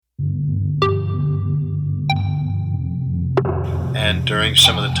And during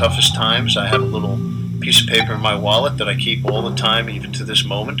some of the toughest times, I have a little piece of paper in my wallet that I keep all the time, even to this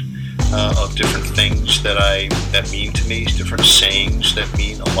moment, of different things that mean to me, different sayings that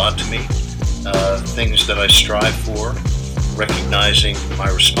mean a lot to me, things that I strive for, recognizing my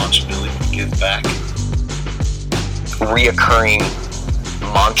responsibility to give back. Reoccurring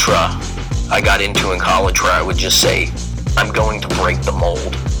mantra I got into in college where I would just say, I'm going to break the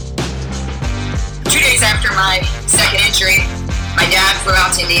mold. 2 days after my second injury, my dad flew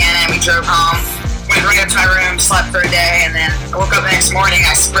out to Indiana and we drove home. Went right up to my room, slept for a day, and then I woke up the next morning,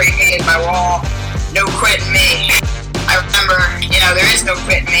 I spray painted my wall, no quitting me. I remember, there is no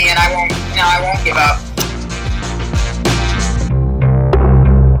quitting me, and I won't give up.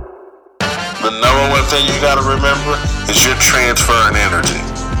 The number one thing you gotta remember is you're transferring energy.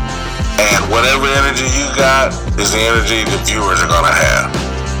 And whatever energy you got is the energy the viewers are gonna have.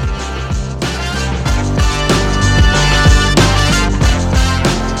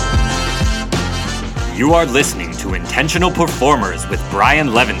 You are listening to Intentional Performers with Brian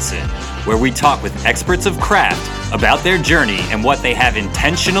Levinson, where we talk with experts of craft about their journey and what they have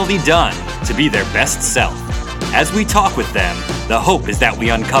intentionally done to be their best self. As we talk with them, the hope is that we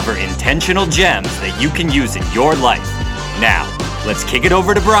uncover intentional gems that you can use in your life. Now, let's kick it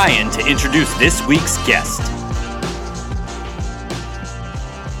over to Brian to introduce this week's guest.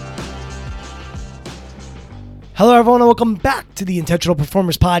 Hello, everyone, and welcome back to the Intentional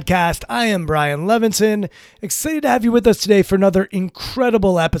Performers Podcast. I am Brian Levinson, excited to have you with us today for another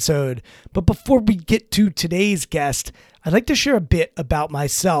incredible episode. But before we get to today's guest, I'd like to share a bit about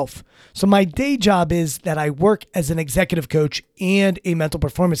myself. So my day job is that I work as an executive coach and a mental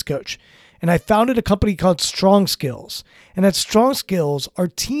performance coach. And I founded a company called Strong Skills. And at Strong Skills, our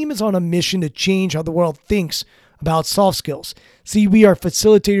team is on a mission to change how the world thinks about soft skills. See, we are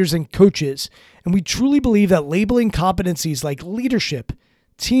facilitators and coaches, and we truly believe that labeling competencies like leadership,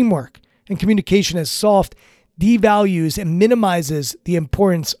 teamwork, and communication as soft devalues and minimizes the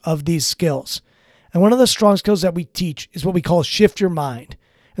importance of these skills. And one of the strong skills that we teach is what we call Shift Your Mind.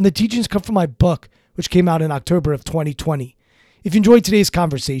 And the teachings come from my book, which came out in October of 2020. If you enjoyed today's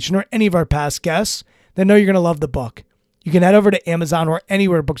conversation or any of our past guests, then know you're going to love the book. You can head over to Amazon or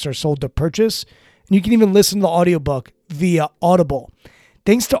anywhere books are sold to purchase, and you can even listen to the audiobook via Audible.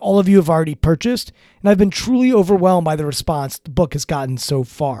 Thanks to all of you who have already purchased, and I've been truly overwhelmed by the response the book has gotten so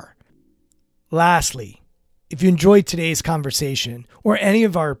far. Lastly, if you enjoyed today's conversation or any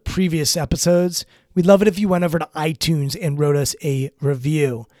of our previous episodes, we'd love it if you went over to iTunes and wrote us a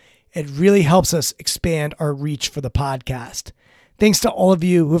review. It really helps us expand our reach for the podcast. Thanks to all of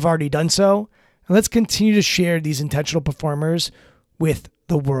you who have already done so, and let's continue to share these intentional performers with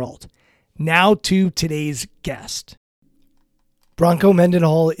the world. Now to today's guest. Bronco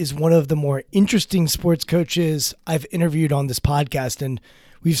Mendenhall is one of the more interesting sports coaches I've interviewed on this podcast, and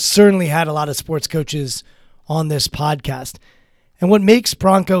we've certainly had a lot of sports coaches on this podcast. And what makes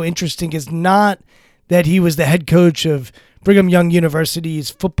Bronco interesting is not that he was the head coach of Brigham Young University's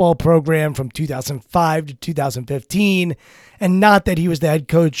football program from 2005 to 2015, and not that he was the head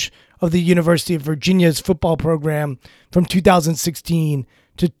coach of the University of Virginia's football program from 2016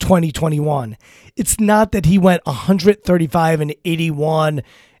 to 2021. It's not that he went 135-81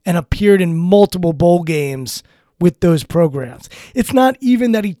 and appeared in multiple bowl games with those programs. It's not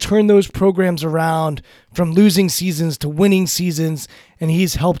even that he turned those programs around from losing seasons to winning seasons, and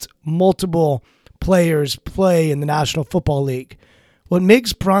he's helped multiple players play in the National Football League. What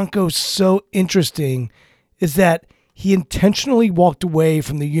makes Bronco so interesting is that he intentionally walked away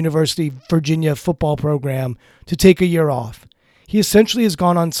from the University of Virginia football program to take a year off. He essentially has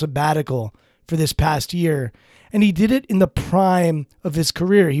gone on sabbatical for this past year, and he did it in the prime of his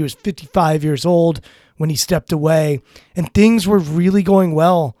career. He was 55 years old when he stepped away, and things were really going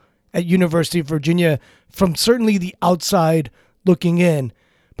well at University of Virginia from certainly the outside looking in.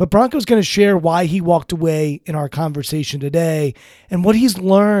 But Bronco's going to share why he walked away in our conversation today and what he's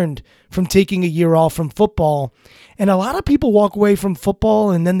learned from taking a year off from football. And a lot of people walk away from football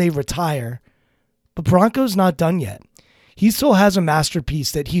and then they retire. But Bronco's not done yet. He still has a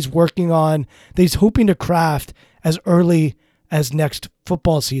masterpiece that he's working on that he's hoping to craft as early as next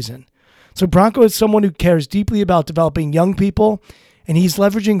football season. So Bronco is someone who cares deeply about developing young people, and he's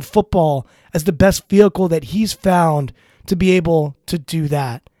leveraging football as the best vehicle that he's found to be able to do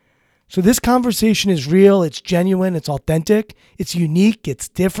that. So this conversation is real, it's genuine, it's authentic, it's unique, it's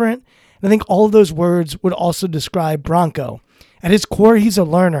different. And I think all of those words would also describe Bronco. At his core, he's a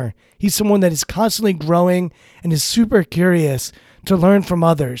learner. He's someone that is constantly growing and is super curious to learn from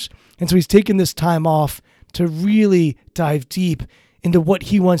others. And so he's taken this time off to really dive deep into what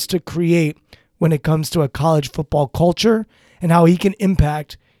he wants to create when it comes to a college football culture and how he can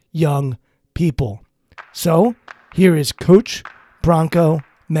impact young people. So here is Coach Bronco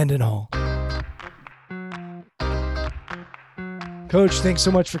Mendenhall. Coach, thanks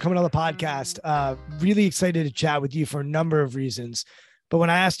so much for coming on the podcast. Really excited to chat with you for a number of reasons. But when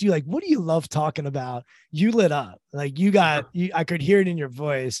I asked you, like, what do you love talking about? You lit up. Like I could hear it in your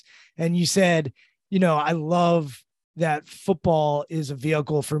voice. And you said, I love that football is a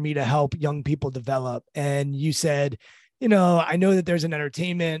vehicle for me to help young people develop. And you said, I know that there's an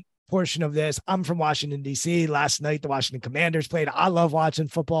entertainment portion of this. I'm from Washington, D.C. Last night, the Washington Commanders played. I love watching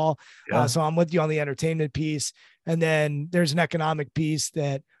football. Yeah. So I'm with you on the entertainment piece. And then there's an economic piece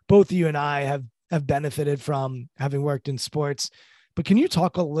that both you and I have benefited from having worked in sports. But can you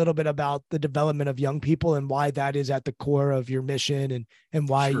talk a little bit about the development of young people and why that is at the core of your mission and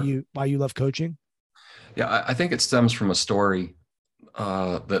why Sure. you love coaching? Yeah, I think it stems from a story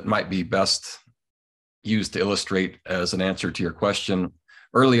that might be best used to illustrate as an answer to your question.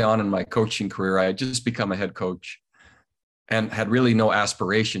 Early on in my coaching career, I had just become a head coach and had really no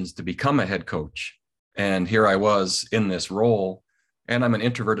aspirations to become a head coach. And here I was in this role, and I'm an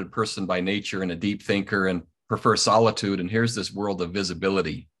introverted person by nature and a deep thinker and prefer solitude. And here's this world of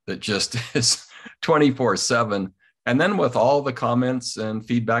visibility that just is 24/7. And then with all the comments and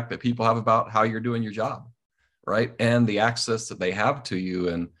feedback that people have about how you're doing your job, right? And the access that they have to you.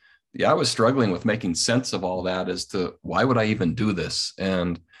 And I was struggling with making sense of all that as to why would I even do this?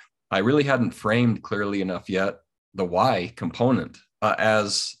 And I really hadn't framed clearly enough yet the why component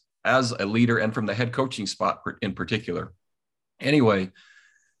as a leader and from the head coaching spot in particular. Anyway,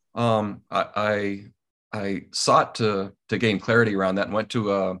 I sought to gain clarity around that and went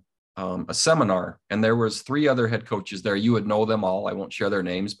to a seminar, and there was 3 other head coaches there. You would know them all. I won't share their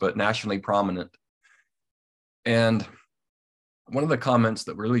names, but nationally prominent. And one of the comments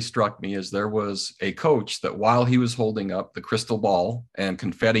that really struck me is there was a coach that while he was holding up the crystal ball and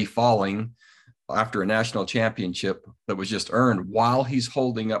confetti falling after a national championship that was just earned, while he's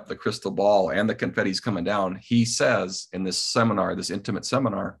holding up the crystal ball and the confetti's coming down, he says in this seminar, this intimate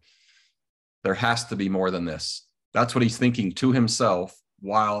seminar, there has to be more than this. That's what he's thinking to himself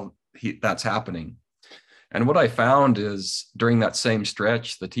while that's happening. And what I found is during that same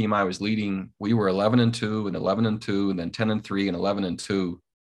stretch, the team I was leading, we were 11-2 and 11-2 and then 10-3 and 11-2.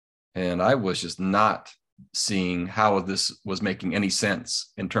 And I was just not seeing how this was making any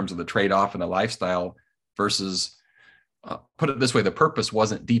sense in terms of the trade-off and the lifestyle versus, put it this way, the purpose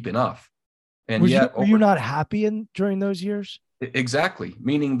wasn't deep enough. And were you not happy during those years? Exactly.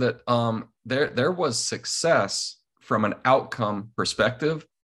 Meaning that there was success from an outcome perspective,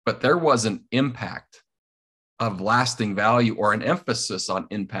 but there was an impact of lasting value or an emphasis on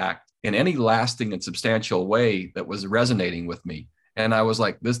impact in any lasting and substantial way that was resonating with me. And I was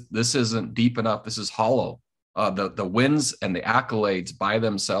like, this isn't deep enough. This is hollow. The wins and the accolades by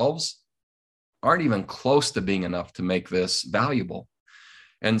themselves aren't even close to being enough to make this valuable.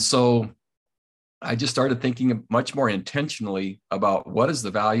 And so I just started thinking much more intentionally about what is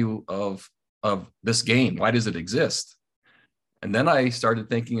the value of this game? Why does it exist? And then I started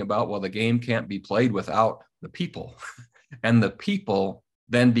thinking about, well, the game can't be played without the people. And the people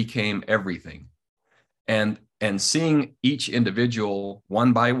then became everything. And seeing each individual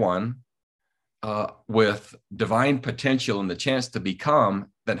one by one with divine potential and the chance to become,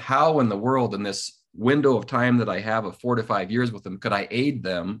 then how in the world in this window of time that I have of 4 to 5 years with them, could I aid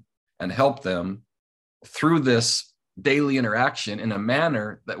them and help them through this daily interaction in a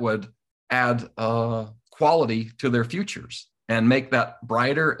manner that would add quality to their futures and make that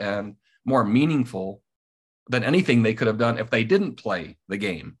brighter and more meaningful than anything they could have done if they didn't play the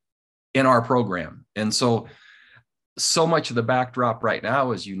game in our program. And so much of the backdrop right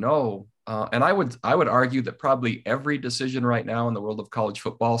now, as you know, and I would argue that probably every decision right now in the world of college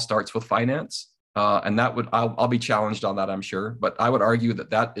football starts with finance. And that I'll be challenged on that, I'm sure, but I would argue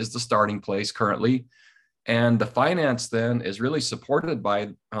that is the starting place currently. And the finance then is really supported by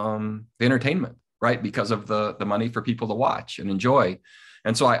the entertainment, right? Because of the money for people to watch and enjoy.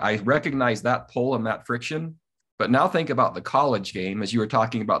 And so I recognize that pull and that friction. But now think about the college game, as you were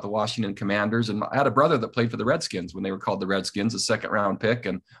talking about the Washington Commanders. And I had a brother that played for the Redskins when they were called the Redskins, a 2nd-round pick,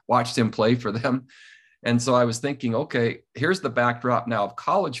 and watched him play for them. And so I was thinking, okay, here's the backdrop now of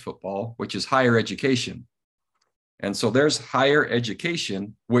college football, which is higher education. And so there's higher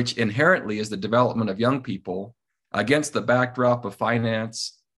education, which inherently is the development of young people against the backdrop of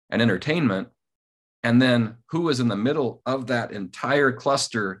finance and entertainment. And then who is in the middle of that entire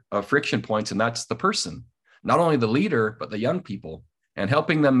cluster of friction points? And that's the person, not only the leader, but the young people, and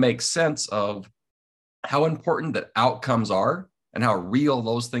helping them make sense of how important that outcomes are and how real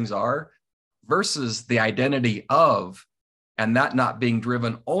those things are versus the identity of, and that not being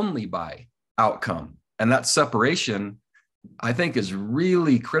driven only by outcome. And that separation, I think, is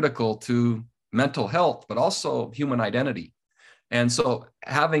really critical to mental health, but also human identity. And so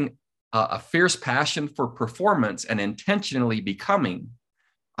having a fierce passion for performance and intentionally becoming,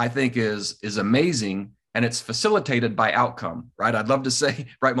 I think is amazing. And it's facilitated by outcome, right? I'd love to say,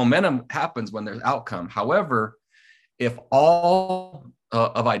 right, momentum happens when there's outcome. However, if all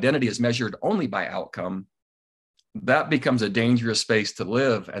of identity is measured only by outcome, that becomes a dangerous space to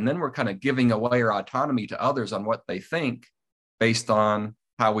live. And then we're kind of giving away our autonomy to others on what they think based on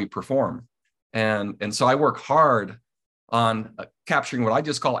how we perform. And so I work hard on capturing what I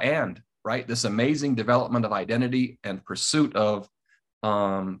just call right? This amazing development of identity and pursuit of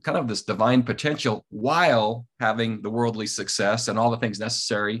kind of this divine potential while having the worldly success and all the things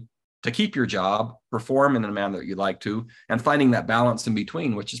necessary to keep your job, perform in the manner that you'd like to, and finding that balance in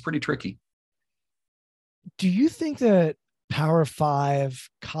between, which is pretty tricky. Do you think that Power 5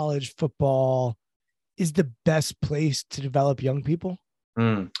 college football is the best place to develop young people?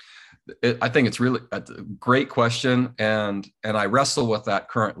 I think it's really a great question, and I wrestle with that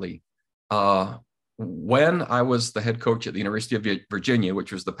currently. When I was the head coach at the University of Virginia,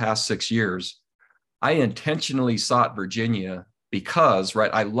 which was the past 6 years, I intentionally sought Virginia because,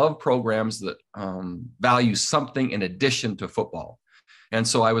 right, I love programs that value something in addition to football. And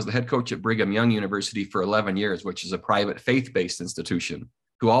so I was the head coach at Brigham Young University for 11 years, which is a private faith-based institution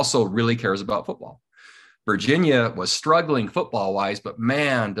who also really cares about football. Virginia was struggling football-wise, but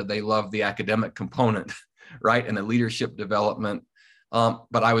man, did they love the academic component, right, and the leadership development.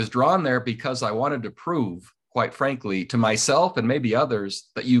 But I was drawn there because I wanted to prove, quite frankly, to myself and maybe others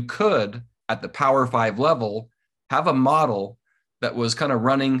that you could, at the Power 5 level, have a model that was kind of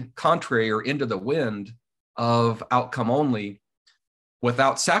running contrary or into the wind of outcome only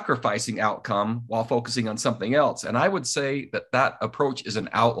without sacrificing outcome while focusing on something else. And I would say that that approach is an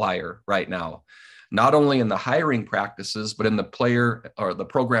outlier right now, not only in the hiring practices, but in the player or the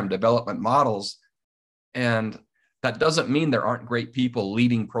program development models. And that doesn't mean there aren't great people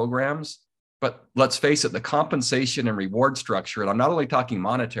leading programs, but let's face it, the compensation and reward structure, and I'm not only talking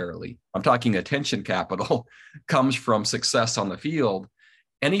monetarily, I'm talking attention capital, comes from success on the field.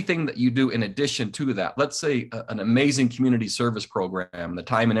 Anything that you do in addition to that, let's say an amazing community service program, the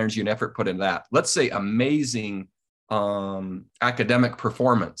time and energy and effort put in that, let's say amazing academic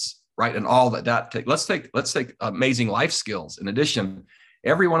performance, right? And all that takes, let's take amazing life skills. In addition,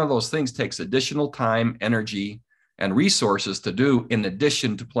 every one of those things takes additional time, energy, and resources to do in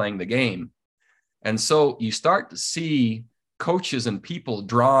addition to playing the game. And so you start to see coaches and people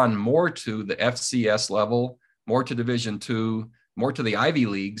drawn more to the FCS level, more to Division II, more to the Ivy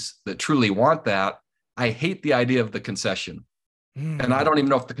Leagues that truly want that. I hate the idea of the concession. And I don't even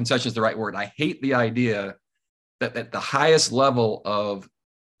know if the concession is the right word. I hate the idea that at the highest level of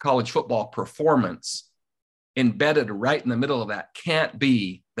college football performance, embedded right in the middle of that can't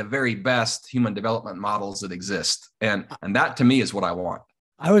be the very best human development models that exist. And that to me is what I want.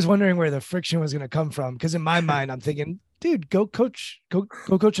 I was wondering where the friction was going to come from, because in my mind, I'm thinking, dude, go coach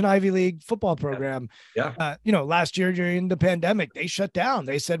an Ivy League football program. Yeah. Last year during the pandemic, they shut down.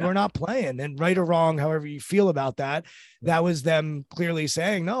 They said, we're not playing. And right or wrong, however you feel about that, that was them clearly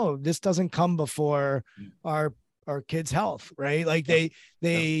saying, no, this doesn't come before our kids' health, right? Like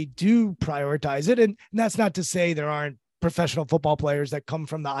they do prioritize it. And that's not to say there aren't professional football players that come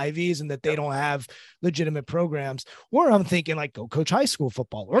from the Ivies and that they don't have legitimate programs. Or I'm thinking like, go coach high school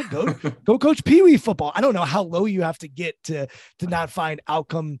football, or go coach Pee Wee football. I don't know how low you have to get to not find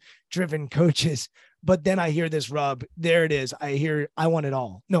outcome driven coaches. But then I hear this rub. There it is. I want it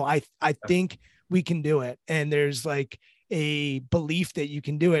all. No, I think we can do it. And there's like a belief that you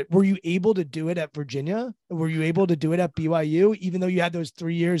can do it. Were you able to do it at Virginia? Were you able to do it at BYU, even though you had those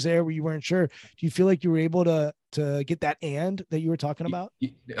 3 years there where you weren't sure? Do you feel like you were able to get that that you were talking about?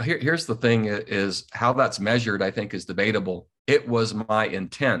 Here's the thing is how that's measured, I think, is debatable. It was my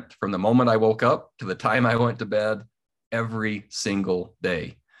intent from the moment I woke up to the time I went to bed every single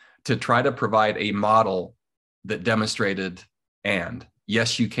day to try to provide a model that demonstrated, and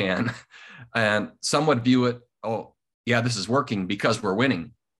yes, you can. And some would view it, oh, yeah, this is working because we're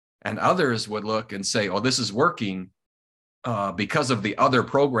winning. And others would look and say, oh, this is working because of the other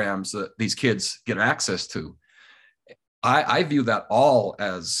programs that these kids get access to. I view that all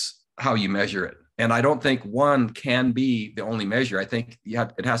as how you measure it. And I don't think one can be the only measure. I think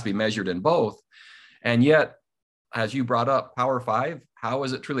it has to be measured in both. And yet, as you brought up, Power 5, how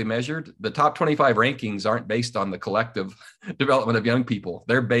is it truly measured? The top 25 rankings aren't based on the collective development of young people.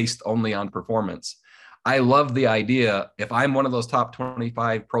 They're based only on performance. I love the idea. If I'm one of those top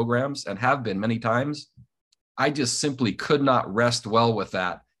 25 programs and have been many times, I just simply could not rest well with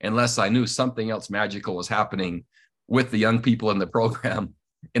that unless I knew something else magical was happening with the young people in the program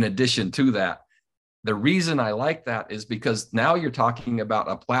in addition to that. The reason I like that is because now you're talking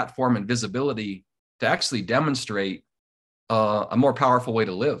about a platform and visibility to actually demonstrate a more powerful way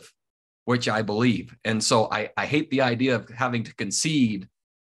to live, which I believe. And so I hate the idea of having to concede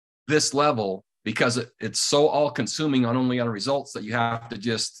this level because it's so all consuming on results that you have to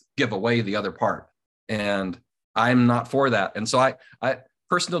just give away the other part. And I'm not for that. And so I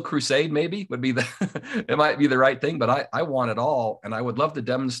personal crusade maybe would be it might be the right thing, but I want it all. And I would love to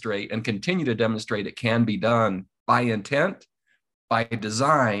demonstrate and continue to demonstrate it can be done by intent, by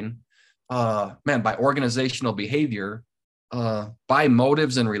design, by organizational behavior, by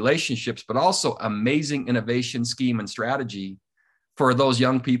motives and relationships, but also amazing innovation, scheme, and strategy for those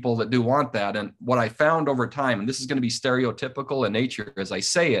young people that do want that. And what I found over time, and this is going to be stereotypical in nature as I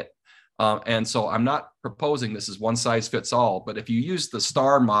say it, and so I'm not proposing this is one size fits all, but if you use the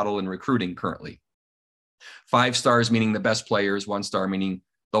STAR model in recruiting currently, 5 stars meaning the best players, 1 star meaning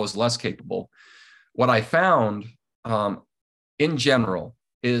those less capable. What I found in general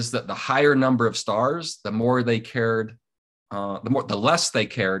is that the higher number of stars, the more they cared, the less they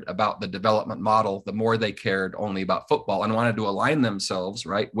cared about the development model, the more they cared only about football and wanted to align themselves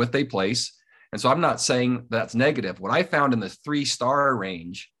right with a place. And so I'm not saying that's negative. What I found in the 3-star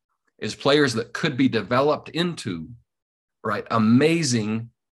range is players that could be developed into, right,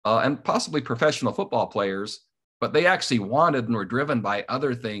 amazing and possibly professional football players, but they actually wanted and were driven by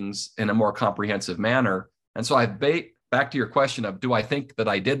other things in a more comprehensive manner. And so back to your question of, do I think that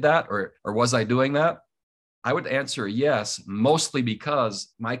I did that or was I doing that? I would answer yes, mostly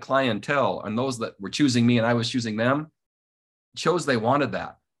because my clientele and those that were choosing me and I was choosing them chose they wanted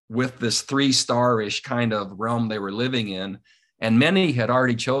that with this 3-star-ish kind of realm they were living in. And many had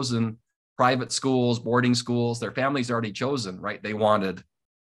already chosen private schools, boarding schools, their families already chosen, right? They wanted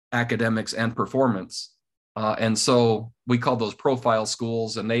academics and performance. And so we called those profile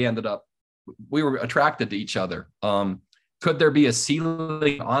schools and we were attracted to each other. Could there be a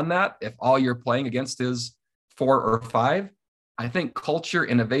ceiling on that if all you're playing against is 4 or 5? I think culture,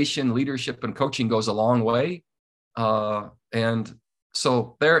 innovation, leadership, and coaching goes a long way. And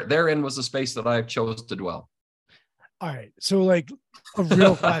so therein was the space that I chose to dwell. All right. So like a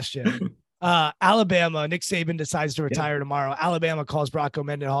real question. Alabama, Nick Saban decides to retire tomorrow. Alabama calls Bronco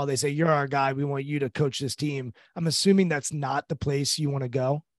Mendenhall. They say, you're our guy. We want you to coach this team. I'm assuming that's not the place you want to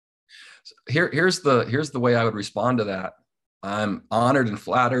go. Here's the way I would respond to that. I'm honored and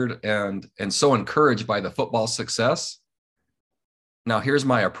flattered and so encouraged by the football success. Now, here's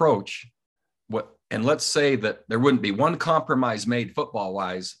my approach. And let's say that there wouldn't be one compromise made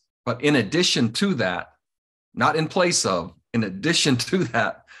football-wise, but in addition to that, not in place of, in addition to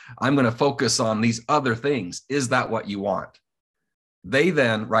that, I'm going to focus on these other things. Is that what you want? They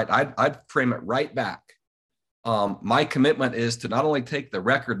then, right, I'd frame it right back. My commitment is to not only take the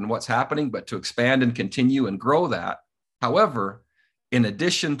record and what's happening, but to expand and continue and grow that. However, in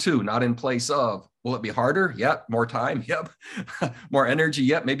addition to, not in place of, will it be harder? Yep. More time? Yep. More energy?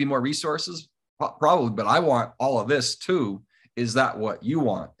 Yep. Maybe more resources? Probably. But I want all of this too. Is that what you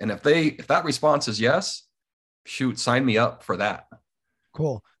want? And if that response is yes, shoot, sign me up for that.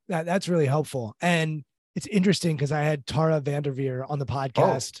 Cool. That's really helpful. And it's interesting because I had Tara Vanderveer on the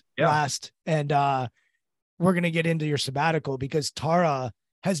podcast last, and we're going to get into your sabbatical because Tara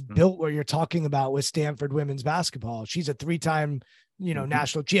has built what you're talking about with Stanford women's basketball. She's a 3-time,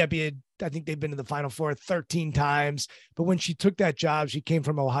 national champion. I think they've been to the Final Four 13 times. But when she took that job, she came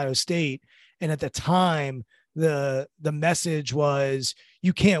from Ohio State. And at the time, the message was,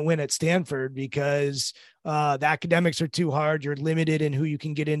 you can't win at Stanford because the academics are too hard. You're limited in who you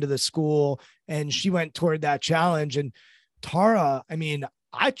can get into the school. And she went toward that challenge. And Tara,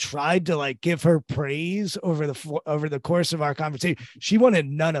 I tried to give her praise over the course of our conversation. She wanted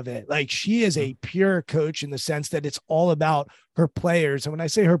none of it. She is a pure coach in the sense that it's all about her players. And when I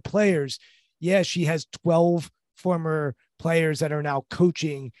say her players, she has 12 former players that are now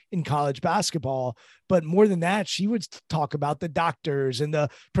coaching in college basketball. But more than that, she would talk about the doctors and the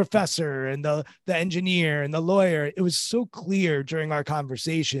professor and the engineer and the lawyer. It was so clear during our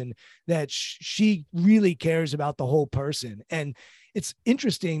conversation that she really cares about the whole person. And it's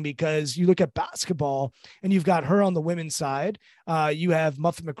interesting because you look at basketball and you've got her on the women's side. You have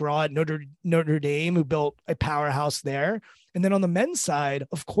Muffet McGraw at Notre Dame, who built a powerhouse there. And then on the men's side,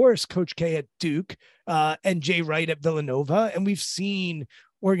 of course, Coach K at Duke and Jay Wright at Villanova. And we've seen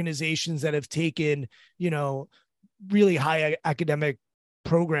organizations that have taken, really high academic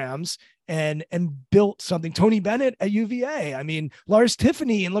programs and built something. Tony Bennett at UVA. I mean, Lars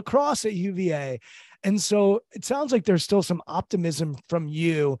Tiffany in lacrosse at UVA. And so it sounds like there's still some optimism from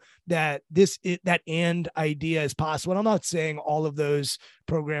you that that and idea is possible. And I'm not saying all of those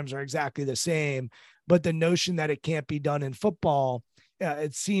programs are exactly the same, but the notion that it can't be done in football,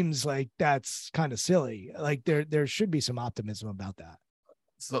 it seems like that's kind of silly. Like there should be some optimism about that.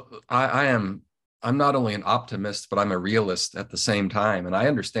 So I'm not only an optimist, but I'm a realist at the same time. And I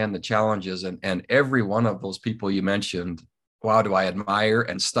understand the challenges, and every one of those people you mentioned, wow, do I admire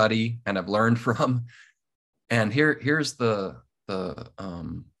and study and have learned from. And here's the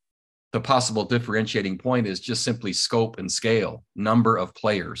possible differentiating point is just simply scope and scale, number of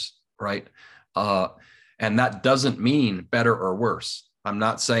players, right? And that doesn't mean better or worse. I'm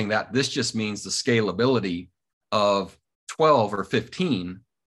not saying that. This just means the scalability of 12 or 15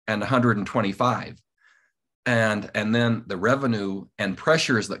 and 125. And then the revenue and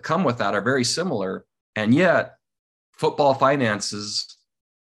pressures that come with that are very similar. And yet football finances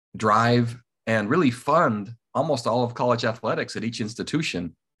drive and really fund almost all of college athletics at each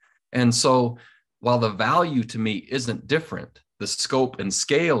institution. And so while the value to me isn't different, the scope and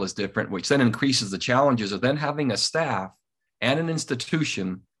scale is different, which then increases the challenges of then having a staff and an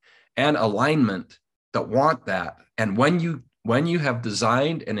institution and alignment that want that. And when you have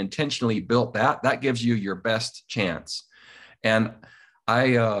designed and intentionally built that, that gives you your best chance. And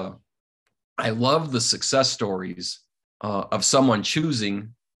I love the success stories of someone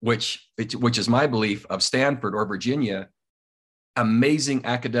choosing, which is my belief, of Stanford or Virginia, amazing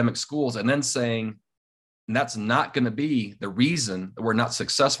academic schools, and then saying, that's not going to be the reason that we're not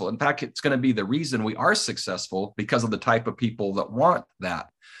successful. In fact, it's going to be the reason we are successful because of the type of people that want that.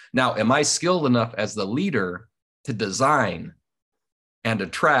 Now, am I skilled enough as the leader to design and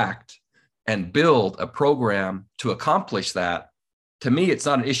attract and build a program to accomplish that? To me, it's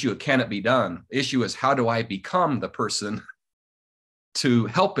not an issue of can it be done. The issue is how do I become the person to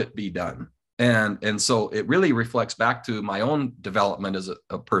help it be done? And so it really reflects back to my own development as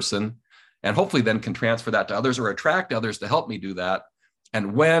a person, and hopefully then can transfer that to others or attract others to help me do that.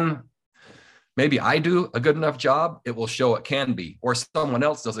 And when maybe I do a good enough job, it will show it can be, or someone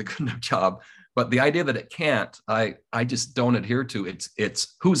else does a good enough job. But the idea that it can't, I just don't adhere to.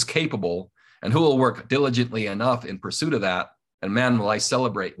 It's who's capable and who will work diligently enough in pursuit of that. And man, will I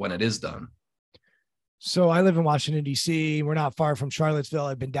celebrate when it is done. So I live in Washington, D.C. We're not far from Charlottesville.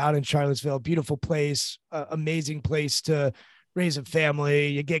 I've been down in Charlottesville, beautiful place, amazing place to raise a family.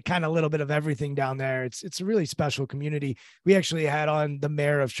 You get kind of a little bit of everything down there. It's a really special community. We actually had on the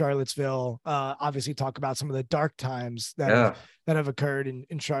mayor of Charlottesville, obviously talk about some of the dark times that have occurred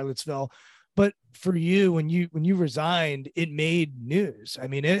in Charlottesville. But for you, when you resigned, it made news. I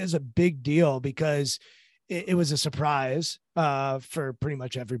mean, it is a big deal because it was a surprise for pretty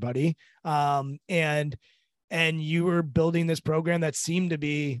much everybody. And you were building this program that seemed to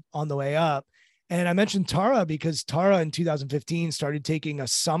be on the way up. And I mentioned Tara because Tara in 2015 started taking a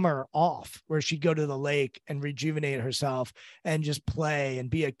summer off where she'd go to the lake and rejuvenate herself and just play and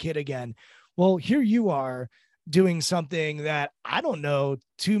be a kid again. Well, here you are doing something that I don't know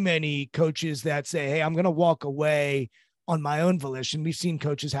too many coaches that say, hey, I'm going to walk away on my own volition. We've seen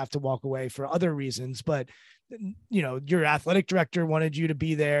coaches have to walk away for other reasons, but you know, your athletic director wanted you to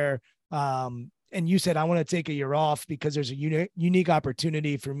be there. And you said, I want to take a year off because there's a unique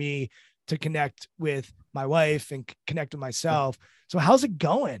opportunity for me to connect with my wife and connect with myself. So how's it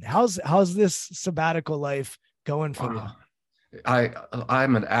going? How's this sabbatical life going for you?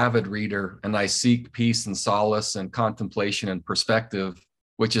 I'm an avid reader, and I seek peace and solace and contemplation and perspective,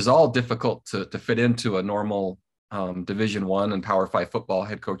 which is all difficult to fit into a normal Division I and Power 5 football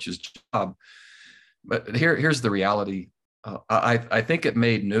head coach's job. But here's the reality. I think it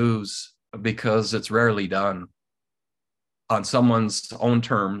made news because it's rarely done on someone's own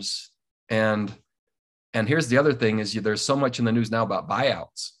terms. And here's the other thing is there's so much in the news now about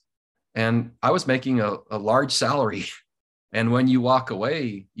buyouts. And I was making a large salary. And when you walk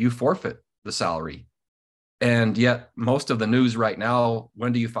away, you forfeit the salary. And yet most of the news right now,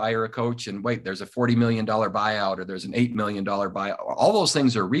 when do you fire a coach? And wait, there's a $40 million buyout or there's an $8 million buyout. All those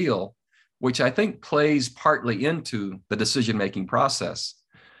things are real, which I think plays partly into the decision-making process.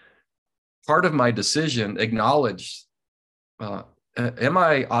 Part of my decision acknowledged, am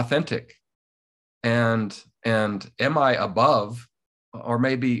I authentic? And am I above or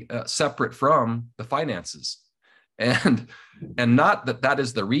maybe separate from the finances? And not that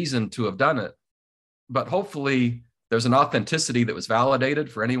is the reason to have done it, but hopefully there's an authenticity that was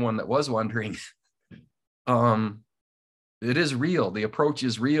validated for anyone that was wondering. it is real. The approach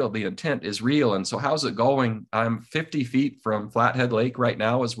is real. The intent is real. And so how's it going? I'm 50 feet from Flathead Lake right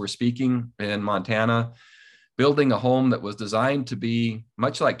now as we're speaking in Montana, building a home that was designed to be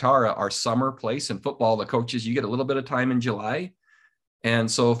much like Tara, our summer place. In football, the coaches, you get a little bit of time in July. And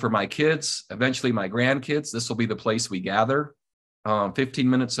so for my kids, eventually my grandkids, this will be the place we gather. 15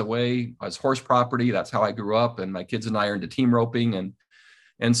 minutes away as horse property. That's how I grew up. And my kids and I are into team roping.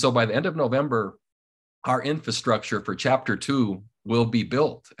 And so by the end of November, our infrastructure for chapter 2 will be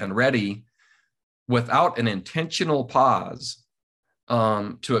built and ready without an intentional pause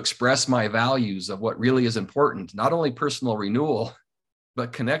to express my values of what really is important, not only personal renewal,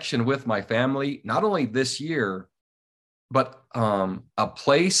 but connection with my family, not only this year, but a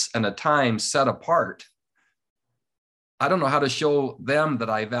place and a time set apart. I don't know how to show them that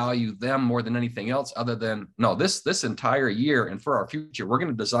I value them more than anything else other than, no, this entire year and for our future, we're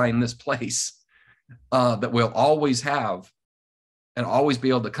going to design this place that we'll always have and always be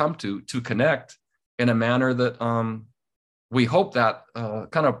able to come to connect in a manner that we hope that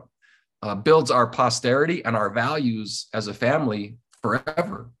kind of builds our posterity and our values as a family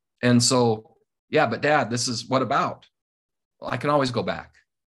forever. And so, yeah, but Dad, this is what about? Well, I can always go back.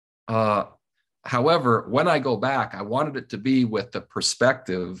 However, when I go back, I wanted it to be with the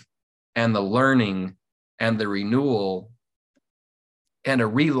perspective and the learning and the renewal and a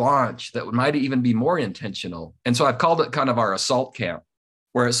relaunch that might even be more intentional. And so I've called it kind of our assault camp,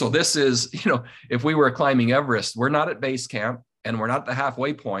 where so this is, if we were climbing Everest, we're not at base camp and we're not at the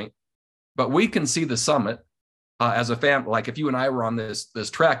halfway point, but we can see the summit as a family. Like if you and I were on this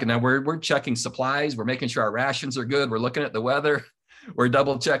trek and now we're checking supplies, we're making sure our rations are good, we're looking at the weather, we're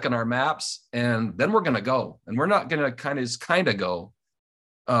double checking our maps, and then we're going to go. And we're not going to kind of go.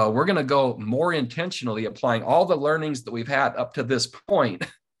 We're going to go more intentionally, applying all the learnings that we've had up to this point,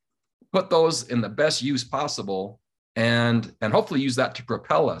 put those in the best use possible, and hopefully use that to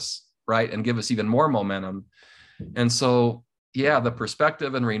propel us, right, and give us even more momentum. And so, yeah, the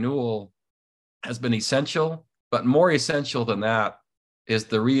perspective and renewal has been essential, but more essential than that is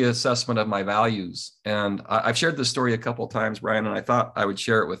the reassessment of my values. And I've shared this story a couple of times, Brian, and I thought I would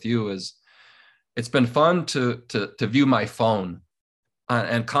share it with you. Is it's been fun to view my phone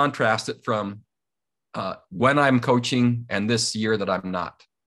and contrast it from when I'm coaching and this year that I'm not,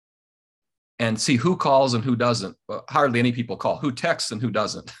 and see who calls and who doesn't. Well, hardly any people call. Who texts and who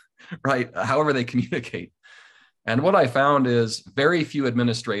doesn't, right? However they communicate. And what I found is very few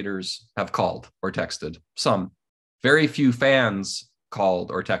administrators have called or texted. Some, very few fans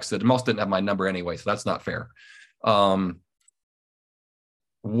called or texted. Most didn't have my number anyway, so that's not fair.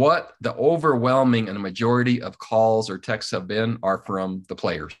 What the overwhelming and majority of calls or texts have been are from the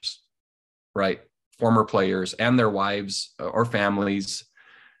players, right? Former players and their wives or families.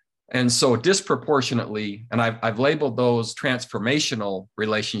 And so disproportionately, and I've labeled those transformational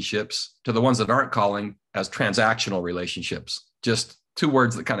relationships to the ones that aren't calling as transactional relationships, just two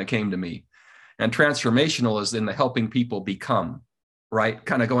words that kind of came to me. And transformational is in the helping people become, right?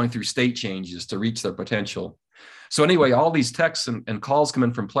 Kind of going through state changes to reach their potential. So anyway, all these texts and calls come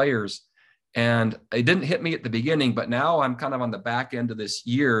in from players, and it didn't hit me at the beginning, but now I'm kind of on the back end of this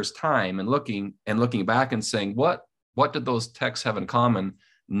year's time and looking back and saying, what did those texts have in common?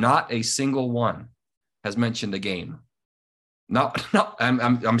 Not a single one has mentioned a game.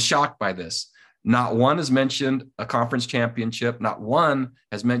 I'm shocked by this. Not one has mentioned a conference championship. Not one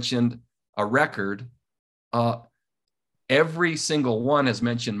has mentioned a record. Every single one has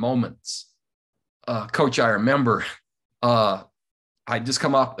mentioned moments. Coach, I remember I just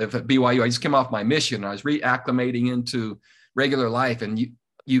come off at BYU. I just came off my mission. I was reacclimating into regular life, and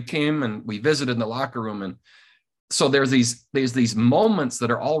you came and we visited in the locker room, and so there's these moments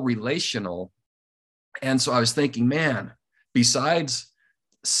that are all relational. And so I was thinking, man, besides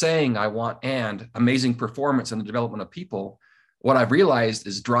saying I want and amazing performance in the development of people, what I've realized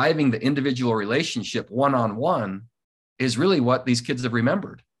is driving the individual relationship one-on-one is really what these kids have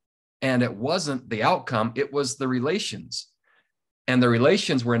remembered. And it wasn't the outcome, it was the relations. And the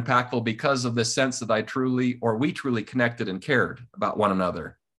relations were impactful because of the sense that we truly connected and cared about one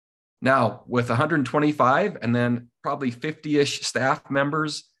another. Now, with 125 and then probably 50-ish staff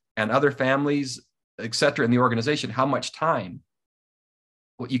members and other families, et cetera, in the organization, how much time?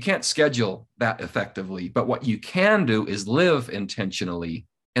 Well, you can't schedule that effectively, but what you can do is live intentionally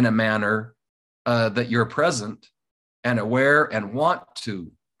in a manner that you're present and aware and want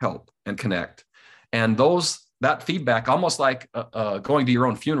to help and connect. And that feedback, almost like going to your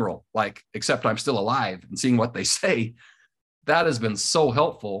own funeral, like, except I'm still alive, and seeing what they say, that has been so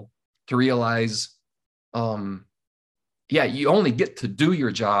helpful to realize, yeah, you only get to do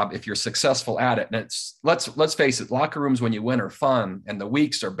your job if you're successful at it. And it's, let's face it, locker rooms when you win are fun and the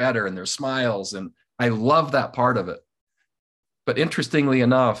weeks are better and there's smiles. And I love that part of it. But interestingly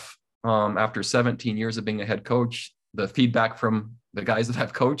enough, after 17 years of being a head coach, the feedback from the guys that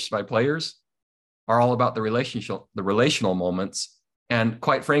I've coached, my players, are all about the relational moments. And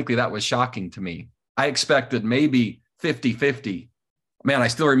quite frankly, that was shocking to me. I expected maybe 50-50. Man, I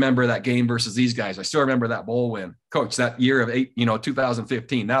still remember that game versus these guys. I still remember that bowl win. Coach, that year of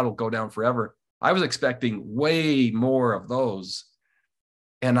 2015, that'll go down forever. I was expecting way more of those.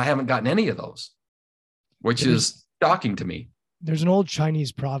 And I haven't gotten any of those, which is shocking to me. There's an old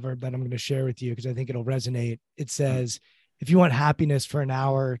Chinese proverb that I'm going to share with you because I think it'll resonate. It says, if you want happiness for an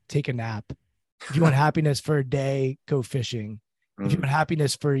hour, take a nap. If you want happiness for a day, go fishing. If you want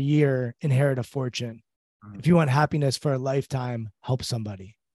happiness for a year, inherit a fortune. If you want happiness for a lifetime, help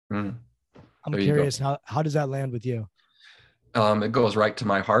somebody. I'm curious, how does that land with you? It goes right to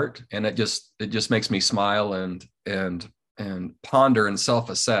my heart, and it just makes me smile and ponder and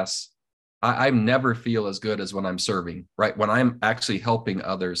self-assess. I never feel as good as when I'm serving, right? When I'm actually helping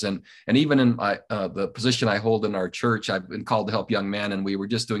others. And even in my, the position I hold in our church, I've been called to help young men, and we were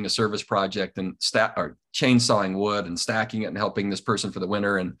just doing a service project and chainsawing wood and stacking it and helping this person for the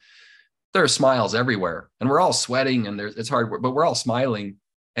winter. And there are smiles everywhere, and we're all sweating, and it's hard work, but we're all smiling.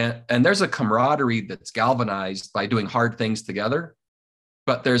 And there's a camaraderie that's galvanized by doing hard things together.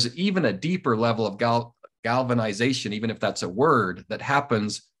 But there's even a deeper level of galvanization, even if that's a word, that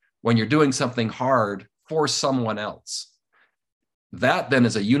happens when you're doing something hard for someone else. That then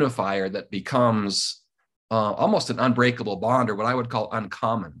is a unifier that becomes almost an unbreakable bond, or what I would call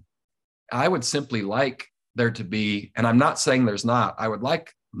uncommon. I would simply like there to be, and I'm not saying there's not, I would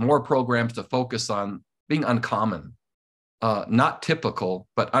like more programs to focus on being uncommon, not typical,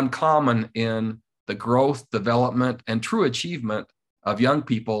 but uncommon in the growth, development, and true achievement of young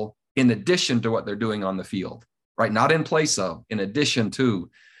people in addition to what they're doing on the field, right? Not in place of, in addition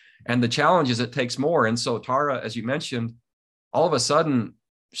to. And the challenge is it takes more. And so Tara, as you mentioned, all of a sudden,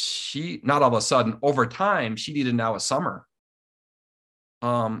 over time, she needed now a summer.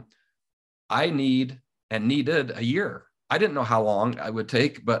 I needed a year. I didn't know how long I would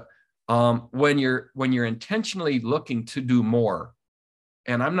take, but when you're intentionally looking to do more,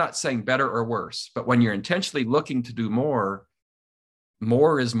 and I'm not saying better or worse, but when you're intentionally looking to do more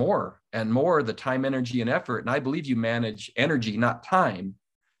is more, and more the time, energy, and effort. And I believe you manage energy, not time.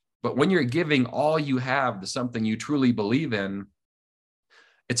 But when you're giving all you have to something you truly believe in,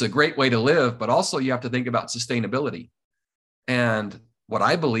 it's a great way to live, but also you have to think about sustainability. And what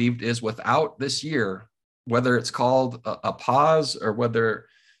I believed is without this year, whether it's called a pause or whether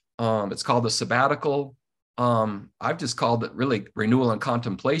it's called a sabbatical, I've just called it really renewal and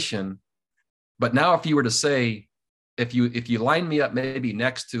contemplation. But now if you were to say, if you line me up maybe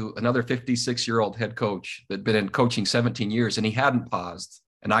next to another 56-year-old head coach that'd been in coaching 17 years and he hadn't paused,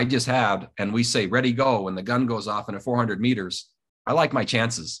 and I just had, and we say, ready, go, and the gun goes off in 400 meters, I like my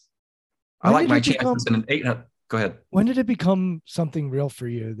chances. I like my chances in an 800. Go ahead. When did it become something real for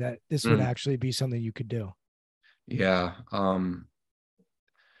you that this would actually be something you could do? Yeah.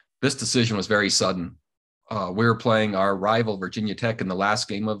 This decision was very sudden. We were playing our rival, Virginia Tech, in the last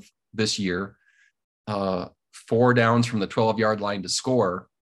game of this year, 4 downs from the 12-yard line to score.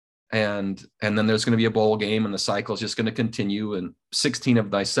 And then there's going to be a bowl game, and the cycle is just going to continue. And 16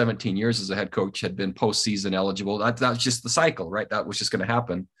 of my 17 years as a head coach had been postseason eligible. That was just the cycle, right? That was just going to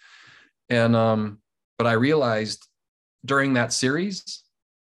happen. And but I realized during that series,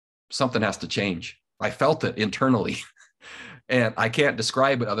 something has to change. I felt it internally, and I can't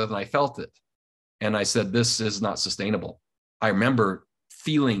describe it other than I felt it. And I said, this is not sustainable. I remember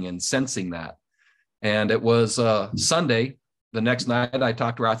feeling and sensing that. And it was Sunday. The next night I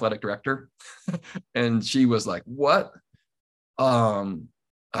talked to our athletic director and she was like, what?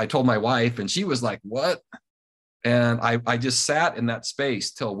 I told my wife and she was like, what? And I just sat in that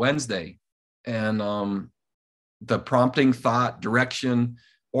space till Wednesday. And the prompting, thought, direction,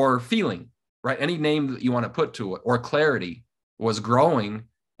 or feeling, right? Any name that you want to put to it, or clarity, was growing.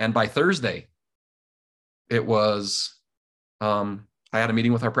 And by Thursday, it was, I had a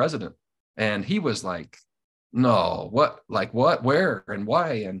meeting with our president, and he was like, no, what, where, and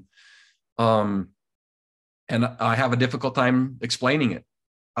why? And I have a difficult time explaining it,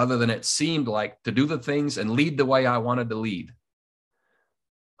 other than it seemed like to do the things and lead the way I wanted to lead.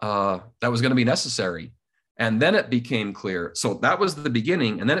 That was going to be necessary. And then it became clear. So that was the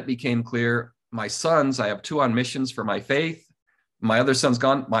beginning. And then it became clear. My sons, I have 2 on missions for my faith. My other son's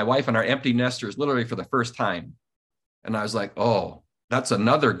gone. My wife and our empty nesters, literally for the first time. And I was like, oh, that's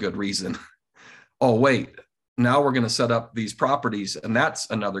another good reason. Oh, wait, now we're going to set up these properties, and that's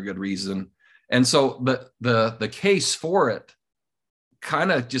another good reason. And so the case for it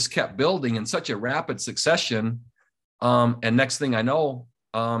kind of just kept building in such a rapid succession. And next thing I know,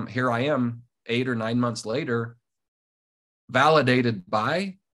 here I am 8 or 9 months later, validated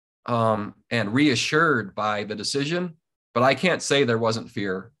by and reassured by the decision. But I can't say there wasn't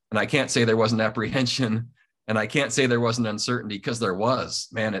fear, and I can't say there wasn't apprehension, and I can't say there wasn't uncertainty, because there was,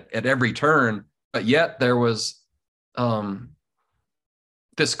 man, at every turn. But yet there was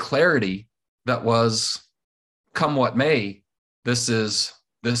this clarity that was, come what may, this is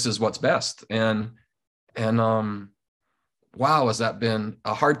what's best. And wow, has that been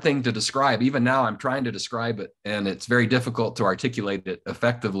a hard thing to describe. Even now I'm trying to describe it, and it's very difficult to articulate it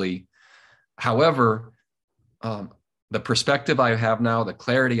effectively. However, the perspective I have now, the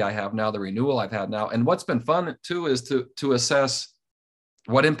clarity I have now, the renewal I've had now, and what's been fun too is to assess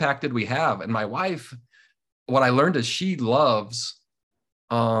what impact did we have. And my wife, what I learned is she loves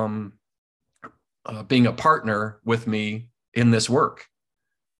being a partner with me in this work.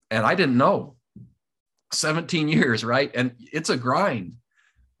 And I didn't know. 17 years, right? And it's a grind,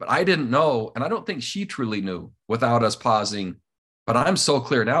 but I didn't know. And I don't think she truly knew without us pausing. But I'm so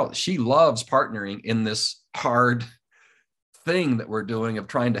clear now. She loves partnering in this hard thing that we're doing of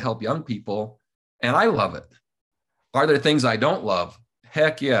trying to help young people. And I love it. Are there things I don't love?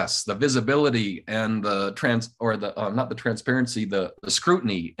 Heck yes. The visibility and the not the transparency, the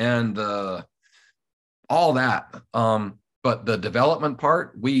scrutiny and all that. But the development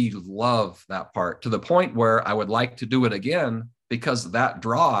part, we love that part, to the point where I would like to do it again, because that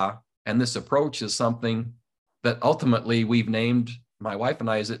draw and this approach is something that ultimately we've named, my wife and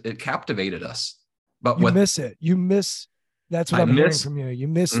I, it captivated us. But you miss it. You miss, that's what I'm hearing from you. You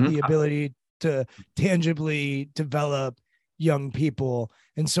miss the ability to tangibly develop young people.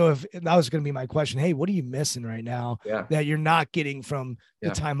 And so if that was going to be my question, hey, what are you missing right now that you're not getting from the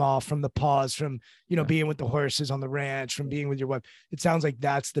time off, from the pause, from, being with the horses on the ranch, from being with your wife? It sounds like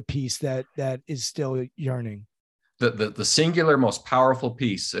that's the piece that is still yearning. The singular most powerful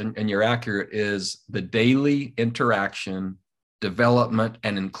piece, and you're accurate, is the daily interaction, development,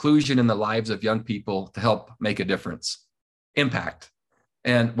 and inclusion in the lives of young people to help make a difference, impact.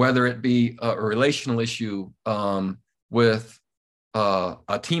 And whether it be a relational issue with a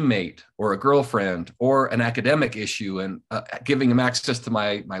teammate or a girlfriend, or an academic issue and giving them access to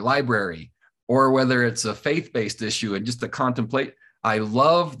my library, or whether it's a faith-based issue and just to contemplate. I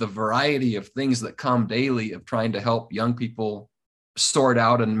love the variety of things that come daily of trying to help young people sort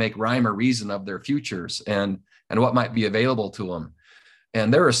out and make rhyme or reason of their futures and what might be available to them.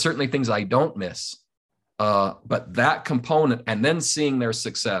 And there are certainly things I don't miss, but that component, and then seeing their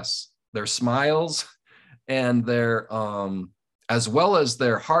success, their smiles, and their as well as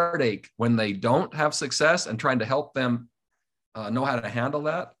their heartache when they don't have success, and trying to help them know how to handle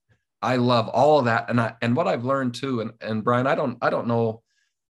that. I love all of that. And what I've learned too, and Brian, I don't know,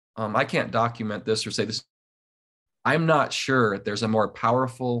 I can't document this or say this. I'm not sure there's a more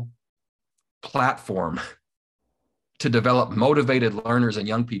powerful platform to develop motivated learners and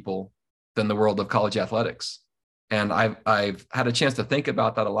young people than the world of college athletics. And I've had a chance to think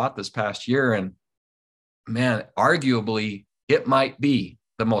about that a lot this past year. And man, arguably, it might be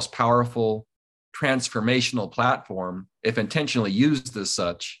the most powerful transformational platform, if intentionally used as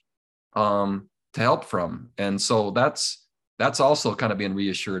such, to help from. And so that's also kind of being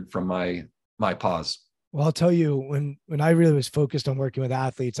reassured from my pause. Well, I'll tell you, when I really was focused on working with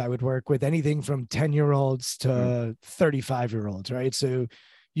athletes, I would work with anything from 10-year-olds to 35-year-olds, right? So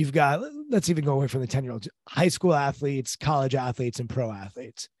you've got, let's even go away from the 10-year-olds, high school athletes, college athletes, and pro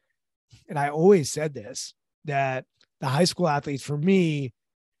athletes. And I always said this, that the high school athletes, for me,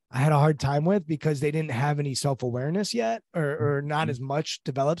 I had a hard time with, because they didn't have any self-awareness yet, or not as much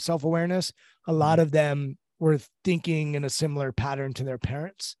developed self-awareness. A lot of them were thinking in a similar pattern to their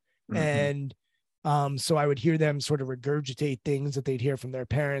parents. And so I would hear them sort of regurgitate things that they'd hear from their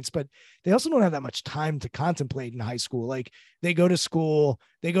parents, but they also don't have that much time to contemplate in high school. Like, they go to school,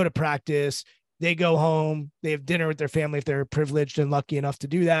 they go to practice, they go home, they have dinner with their family if they're privileged and lucky enough to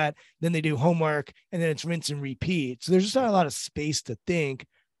do that. Then they do homework, and then it's rinse and repeat. So there's just not a lot of space to think.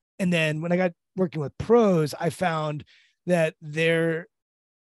 And then when I got working with pros, I found that they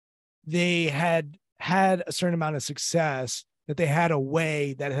had a certain amount of success, that they had a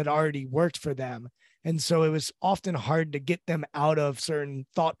way that had already worked for them. And so it was often hard to get them out of certain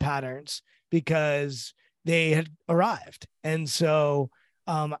thought patterns because they had arrived. And so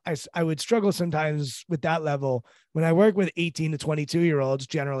I would struggle sometimes with that level. When I work with 18 to 22-year-olds,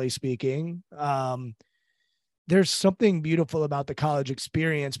 generally speaking, there's something beautiful about the college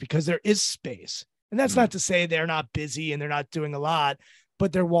experience, because there is space. And that's not to say they're not busy and they're not doing a lot,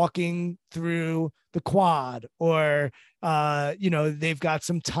 but they're walking through the quad, or, they've got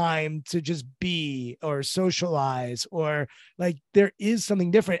some time to just be or socialize, or like there is something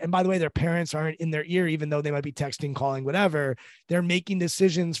different. And by the way, their parents aren't in their ear, even though they might be texting, calling, whatever. They're making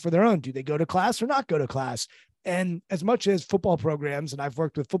decisions for their own. Do they go to class or not go to class? And as much as football programs, and I've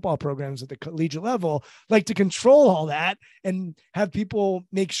worked with football programs at the collegiate level, like to control all that and have people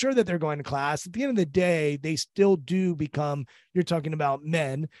make sure that they're going to class, at the end of the day, they still do become, you're talking about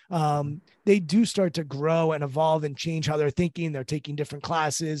men, they do start to grow and evolve and change how they're thinking. They're taking different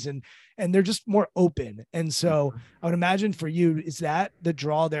classes and they're just more open. And so I would imagine for you, is that the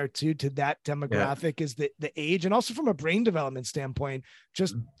draw there too, to that demographic, is the age, and also from a brain development standpoint,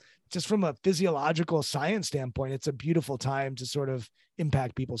 just from a physiological science standpoint, it's a beautiful time to sort of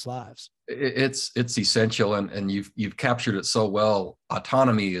impact people's lives. It's essential. And you've captured it so well.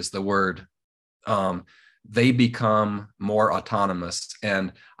 Autonomy is the word. They become more autonomous,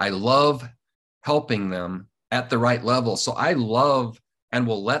 and I love helping them at the right level. So I love and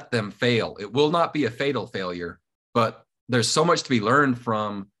will let them fail. It will not be a fatal failure, but there's so much to be learned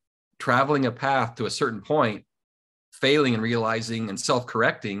from traveling a path to a certain point, failing and realizing and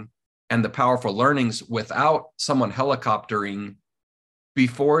self-correcting, and the powerful learnings without someone helicoptering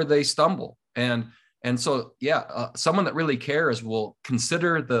before they stumble. And so, someone that really cares will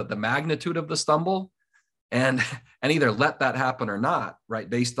consider the magnitude of the stumble and either let that happen or not, right,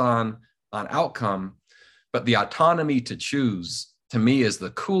 based on outcome. But the autonomy to choose, to me, is the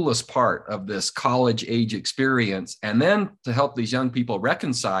coolest part of this college age experience. And then to help these young people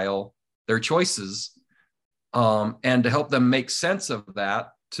reconcile their choices, and to help them make sense of that,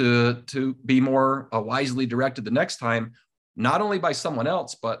 to be more wisely directed the next time, not only by someone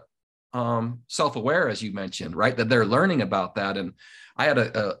else, but self-aware, as you mentioned, right? That they're learning about that. And I had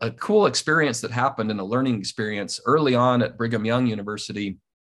a cool experience that happened in a learning experience early on at Brigham Young University.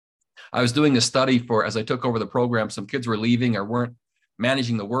 I was doing a study as I took over the program, some kids were leaving or weren't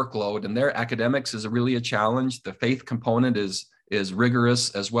managing the workload, and their academics is really a challenge. The faith component is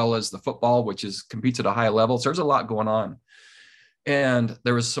rigorous, as well as the football, which competes at a high level. So there's a lot going on. And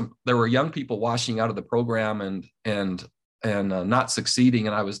there were young people washing out of the program and not succeeding.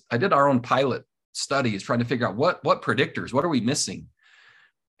 And I did our own pilot studies trying to figure out what predictors, what are we missing?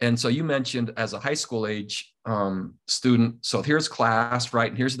 And so you mentioned as a high school age student, so here's class, right?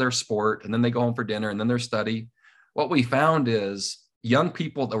 And here's their sport, and then they go home for dinner, and then their study. What we found is young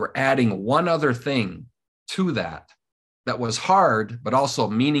people that were adding one other thing to that was hard, but also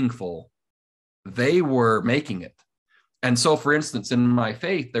meaningful, they were making it. And so, for instance, in my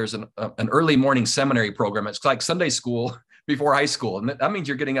faith, there's an early morning seminary program. It's like Sunday school before high school. And that means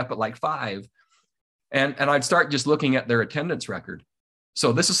you're getting up at like 5. And I'd start just looking at their attendance record.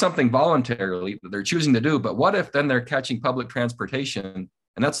 So this is something voluntarily that they're choosing to do. But what if then they're catching public transportation,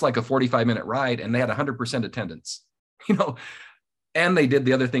 and that's like a 45-minute ride, and they had 100% attendance, and they did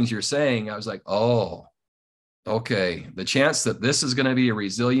the other things you're saying. I was like, oh, okay. The chance that this is going to be a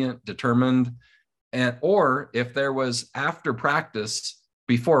resilient, determined, or if there was after practice,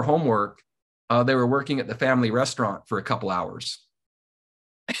 before homework, they were working at the family restaurant for a couple hours.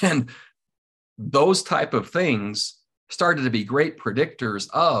 And those type of things started to be great predictors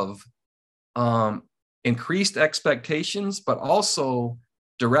of increased expectations, but also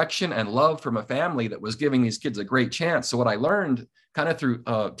direction and love from a family that was giving these kids a great chance. So what I learned kind of through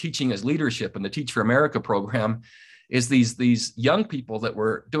teaching as leadership in the Teach for America program is these young people that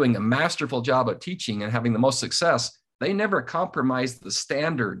were doing a masterful job at teaching and having the most success, they never compromised the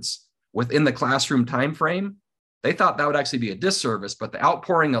standards within the classroom time frame. They thought that would actually be a disservice, but the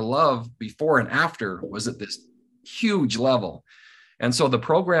outpouring of love before and after was at this huge level. And so the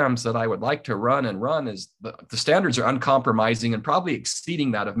programs that I would like to run is the standards are uncompromising and probably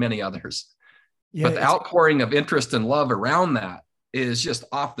exceeding that of many others. Yeah, but the outpouring of interest and love around that is just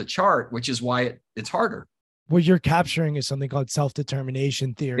off the chart, which is why it's harder. What you're capturing is something called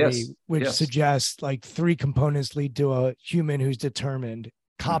self-determination theory, which suggests like 3 components lead to a human who's determined.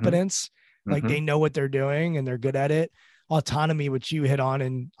 Competence, like they know what they're doing and they're good at it. Autonomy, which you hit on,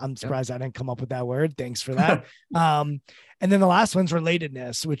 and I'm surprised I didn't come up with that word. Thanks for that. And then the last one's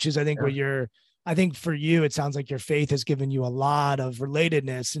relatedness, which is, I think, I think for you, it sounds like your faith has given you a lot of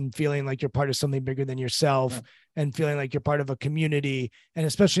relatedness and feeling like you're part of something bigger than yourself and feeling like you're part of a community. And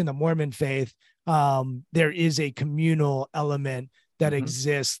especially in the Mormon faith, there is a communal element that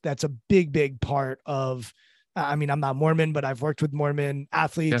exists. That's a big, big part of, I'm not Mormon, but I've worked with Mormon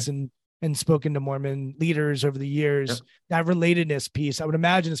athletes and spoken to Mormon leaders over the years. That relatedness piece, I would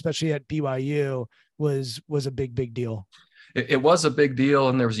imagine, especially at BYU, was a big, big deal. it was a big deal,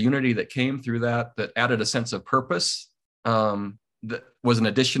 and there was unity that came through that added a sense of purpose. That was an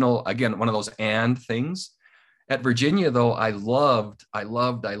additional, again, one of those and things. At Virginia, though, I loved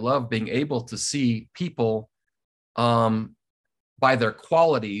being able to see people by their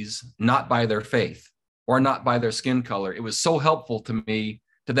qualities, not by their faith or not by their skin color. It was so helpful to me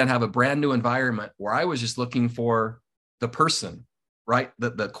to then have a brand new environment where I was just looking for the person, right?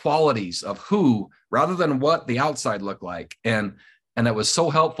 The qualities of who, rather than what the outside looked like. And that was so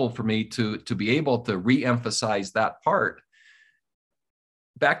helpful for me to be able to re-emphasize that part.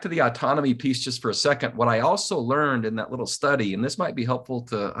 Back to the autonomy piece just for a second. What I also learned in that little study, and this might be helpful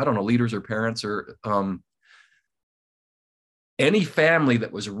to, I don't know, leaders or parents or any family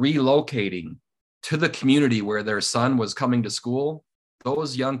that was relocating to the community where their son was coming to school,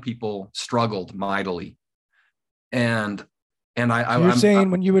 those young people struggled mightily. And you're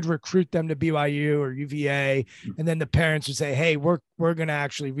saying when you would recruit them to BYU or UVA, and then the parents would say, hey, we're going to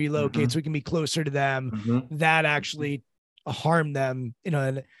actually relocate so we can be closer to them, that actually harmed them, in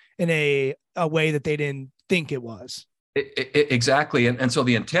a way that they didn't think it was. Exactly. And so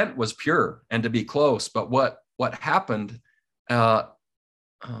the intent was pure and to be close. But what happened in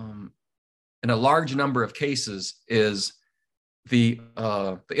a large number of cases is the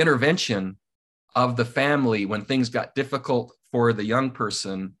intervention of the family when things got difficult for the young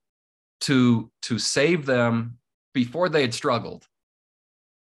person to save them before they had struggled.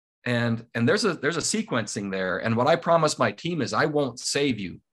 And there's a sequencing there. And what I promised my team is I won't save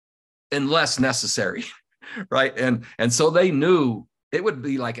you unless necessary. Right. And so they knew it would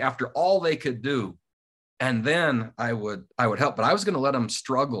be like after all they could do. And then I would help, but I was going to let them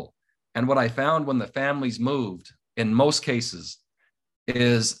struggle. And what I found when the families moved in most cases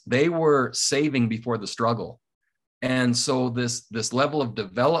is they were saving before the struggle. And so this level of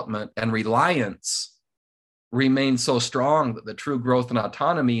development and reliance remained so strong that the true growth and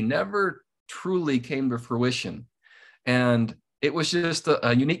autonomy never truly came to fruition. And it was just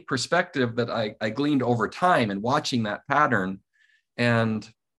a unique perspective that I gleaned over time and watching that pattern. And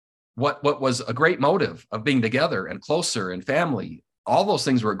what was a great motive of being together and closer and family, all those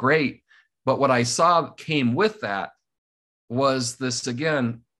things were great. But what I saw came with that was this,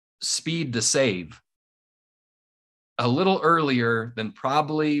 again, speed to save a little earlier than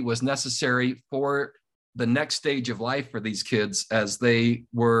probably was necessary for the next stage of life for these kids as they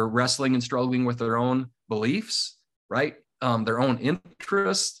were wrestling and struggling with their own beliefs, right? Their own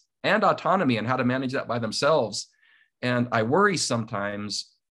interests and autonomy and how to manage that by themselves. And I worry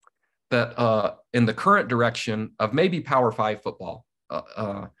sometimes that in the current direction of maybe Power 5 football,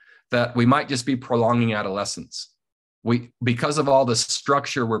 that we might just be prolonging adolescence. Because of all the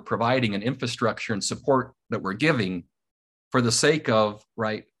structure we're providing and infrastructure and support that we're giving for the sake of,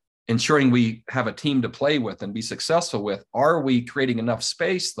 right, ensuring we have a team to play with and be successful with, are we creating enough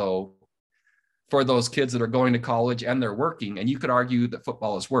space, though, for those kids that are going to college and they're working? And you could argue that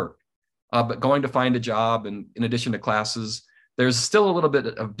football is work, but going to find a job and in addition to classes, there's still a little bit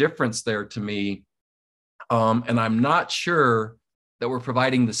of difference there to me. And I'm not sure that we're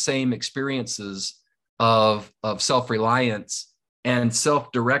providing the same experiences of self-reliance and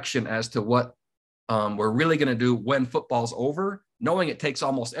self-direction as to what we're really going to do when football's over, knowing it takes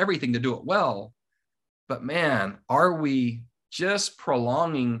almost everything to do it well. But man, are we just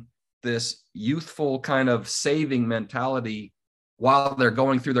prolonging this youthful kind of saving mentality while they're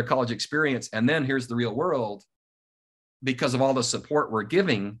going through their college experience? And then here's the real world because of all the support we're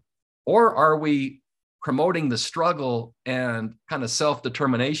giving. Or are we promoting the struggle and kind of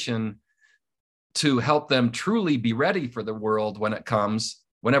self-determination to help them truly be ready for the world when it comes,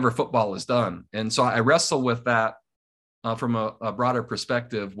 whenever football is done? And so I wrestle with that from a broader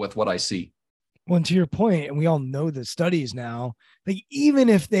perspective with what I see. Well, and to your point, and we all know the studies now, like even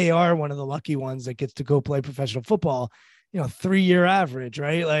if they are one of the lucky ones that gets to go play professional football, 3-year average,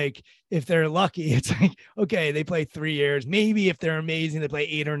 right? Like if they're lucky, it's like, okay, they play 3 years. Maybe if they're amazing, they play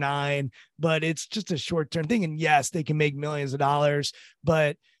 8 or 9, but it's just a short-term thing. And yes, they can make millions of dollars,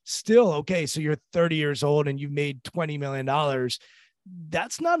 but still, okay, so you're 30 years old and you've made $20 million.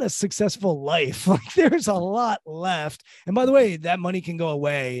 That's not a successful life. Like there's a lot left. And by the way, that money can go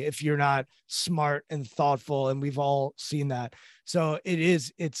away if you're not smart and thoughtful. And we've all seen that. So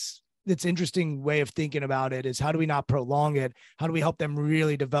it's interesting way of thinking about it is how do we not prolong it? How do we help them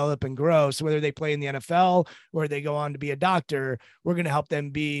really develop and grow? So whether they play in the NFL or they go on to be a doctor, we're going to help them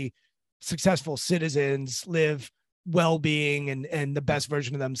be successful citizens, live well-being and the best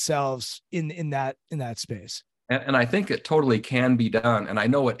version of themselves in that space. And I think it totally can be done. And I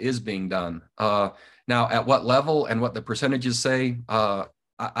know it is being done. Now, at what level and what the percentages say,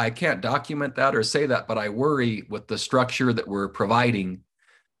 I can't document that or say that, but I worry with the structure that we're providing,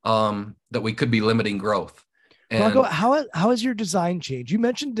 that we could be limiting growth. And Bronco, how has your design changed? You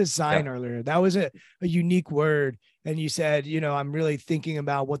mentioned design earlier. That was a unique word. And you said, I'm really thinking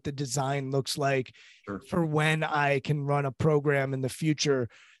about what the design looks like for when I can run a program in the future.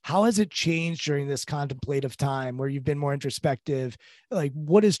 How has it changed during this contemplative time where you've been more introspective? Like,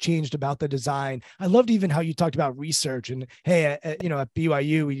 what has changed about the design? I loved even how you talked about research and, hey, at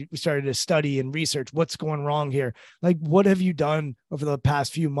BYU, we started to study and research what's going wrong here. Like, what have you done over the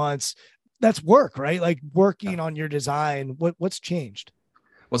past few months? That's work, right? Like working on your design. What's changed?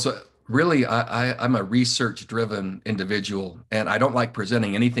 Well, so really, I'm a research-driven individual, and I don't like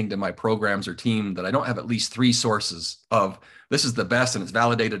presenting anything to my programs or team that I don't have at least 3 sources of. This is the best, and it's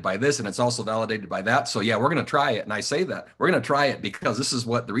validated by this, and it's also validated by that. So yeah, we're going to try it. And I say that we're going to try it because this is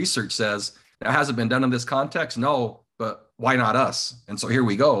what the research says. Now, has it been done in this context? No, but why not us? And so here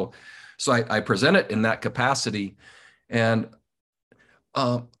we go. So I present it in that capacity. And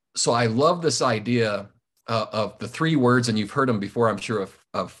so I love this idea of the 3 words, and you've heard them before, I'm sure,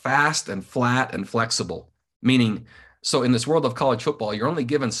 of fast and flat and flexible. Meaning, so in this world of college football, you're only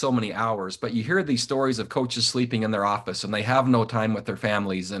given so many hours, but you hear these stories of coaches sleeping in their office and they have no time with their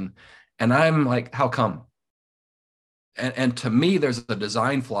families. And I'm like, how come? And to me, there's a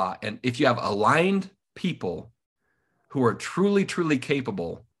design flaw. And if you have aligned people who are truly, truly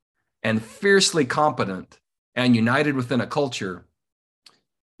capable and fiercely competent and united within a culture,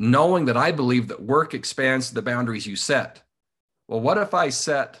 knowing that I believe that work expands the boundaries you set. Well, what if I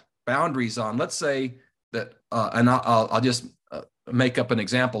set boundaries on, let's say that, and I'll just make up an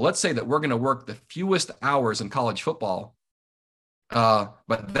example. Let's say that we're going to work the fewest hours in college football,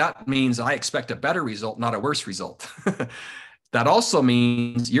 but that means I expect a better result, not a worse result. That also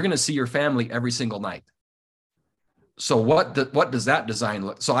means you're going to see your family every single night. So what does that design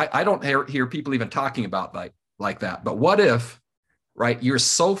look? So I don't hear people even talking about like that. But what if, right, you're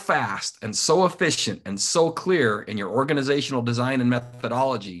so fast and so efficient and so clear in your organizational design and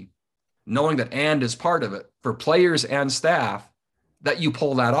methodology, knowing that and is part of it for players and staff, that you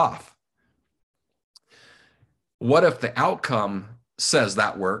pull that off? What if the outcome says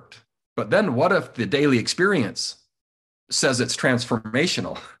that worked, but then what if the daily experience says it's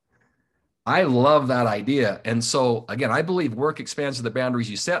transformational? I love that idea. And so again, I believe work expands to the boundaries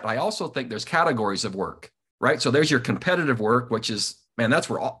you set. I also think there's categories of work, right? So there's your competitive work, which is, man, that's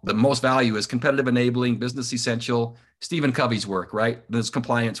where the most value is: competitive enabling, business essential, Stephen Covey's work, right? There's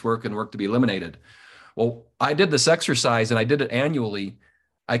compliance work and work to be eliminated. Well, I did this exercise and I did it annually.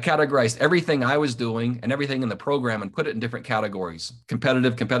 I categorized everything I was doing and everything in the program and put it in different categories: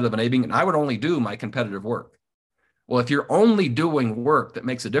 competitive enabling, and I would only do my competitive work. Well, if you're only doing work that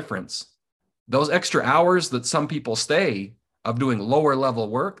makes a difference, those extra hours that some people stay of doing lower level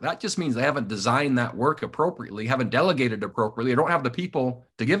work, that just means they haven't designed that work appropriately, haven't delegated appropriately, or don't have the people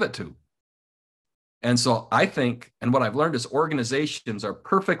to give it to. And so I think, and what I've learned is organizations are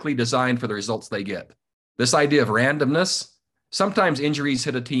perfectly designed for the results they get. This idea of randomness, sometimes injuries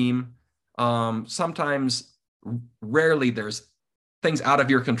hit a team, sometimes, rarely there's things out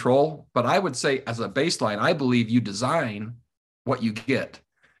of your control. But I would say as a baseline, I believe you design what you get.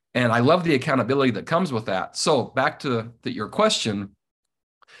 And I love the accountability that comes with that. So back to your question,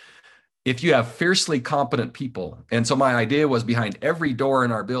 if you have fiercely competent people, and so my idea was behind every door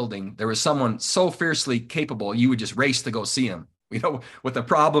in our building, there was someone so fiercely capable, you would just race to go see him, with a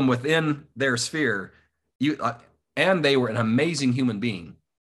problem within their sphere, and they were an amazing human being.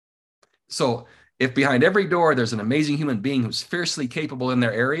 So if behind every door, there's an amazing human being who's fiercely capable in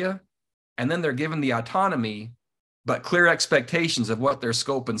their area, and then they're given the autonomy, but clear expectations of what their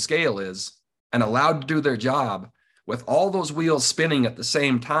scope and scale is, and allowed to do their job with all those wheels spinning at the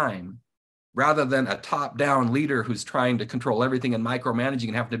same time, rather than a top-down leader who's trying to control everything and micromanaging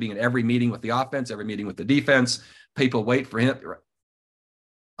and having to be in every meeting with the offense, every meeting with the defense, people wait for him.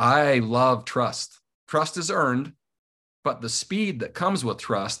 I love trust. Trust is earned, but the speed that comes with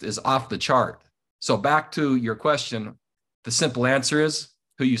trust is off the chart. So back to your question, the simple answer is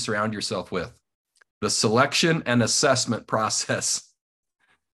who you surround yourself with. The selection and assessment process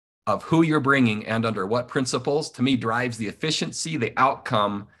of who you're bringing and under what principles, to me, drives the efficiency, the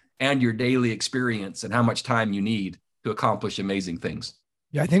outcome, and your daily experience and how much time you need to accomplish amazing things.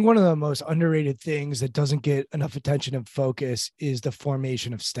 Yeah, I think one of the most underrated things that doesn't get enough attention and focus is the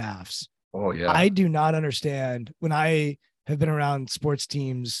formation of staffs. Oh, yeah. I do not understand when I have been around sports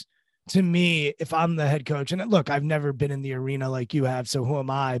teams. To me, if I'm the head coach, and look, I've never been in the arena like you have, so who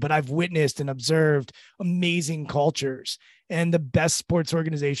am I? But I've witnessed and observed amazing cultures, and the best sports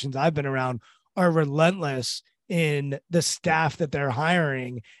organizations I've been around are relentless in the staff that they're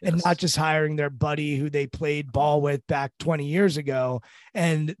hiring, and not just hiring their buddy who they played ball with back 20 years ago.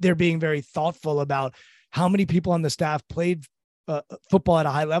 And they're being very thoughtful about how many people on the staff played football at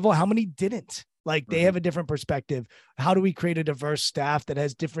a high level, how many didn't. Like they have a different perspective. How do we create a diverse staff that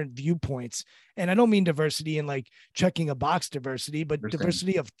has different viewpoints? And I don't mean diversity in like checking a box diversity, but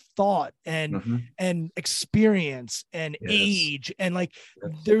diversity of thought and experience and age. And like,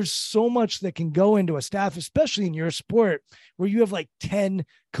 there's so much that can go into a staff, especially in your sport, where you have like 10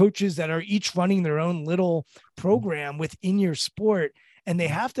 coaches that are each running their own little program within your sport. And they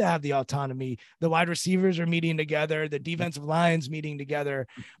have to have the autonomy. The wide receivers are meeting together, the defensive line's meeting together.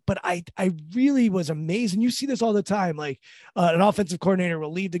 But I really was amazed. And you see this all the time. Like an offensive coordinator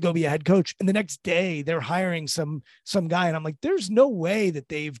will leave to go be a head coach, and the next day they're hiring some guy. And I'm like, there's no way that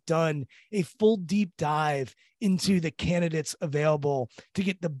they've done a full deep dive into the candidates available to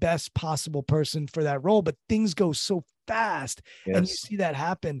get the best possible person for that role. But things go so fast, and you see that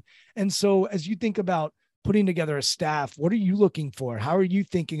happen. And so as you think about putting together a staff, what are you looking for? How are you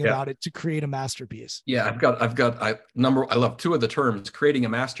thinking about it to create a masterpiece? Yeah, I love two of the terms, creating a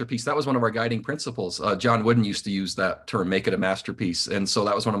masterpiece. That was one of our guiding principles. John Wooden used to use that term, make it a masterpiece. And so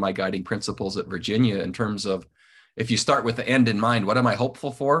that was one of my guiding principles at Virginia in terms of, if you start with the end in mind, what am I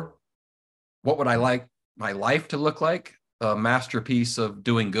hopeful for? What would I like my life to look like? A masterpiece of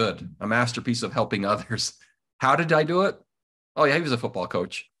doing good, a masterpiece of helping others. How did I do it? Oh yeah, he was a football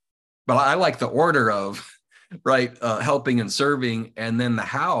coach. But I like the order of, helping and serving, and then the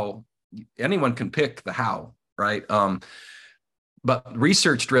how. Anyone can pick the how, right? But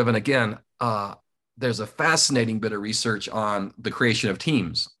research driven, again, there's a fascinating bit of research on the creation of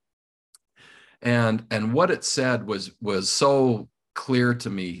teams. And what it said was so clear to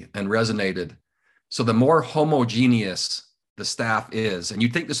me and resonated. So the more homogeneous the staff is, and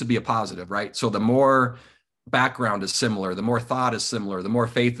you'd think this would be a positive, right? So the more background is similar, the more thought is similar, the more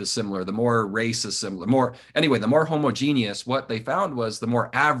faith is similar, the more race is similar, the more homogeneous, what they found was the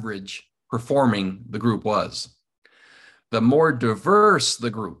more average performing the group was. The more diverse the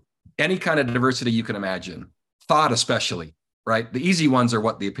group, any kind of diversity you can imagine, thought especially, right? The easy ones are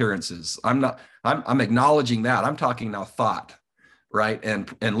what the appearance is. I'm acknowledging that. I'm talking now thought, right? And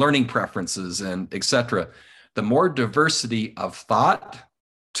learning preferences and et cetera. The more diversity of thought,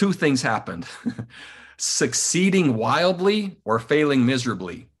 two things happened. Succeeding wildly or failing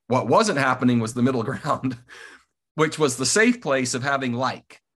miserably. What wasn't happening was the middle ground, which was the safe place of having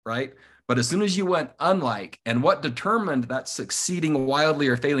like, right? But as soon as you went unlike, and what determined that succeeding wildly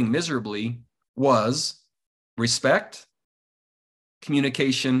or failing miserably was respect,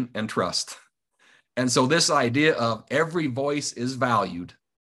 communication, and trust. And so this idea of every voice is valued,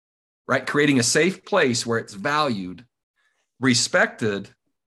 right? Creating a safe place where it's valued, respected,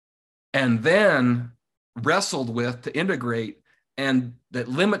 and then wrestled with to integrate, and that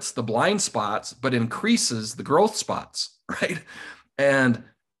limits the blind spots but increases the growth spots, right? And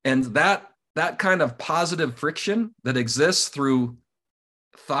that kind of positive friction that exists through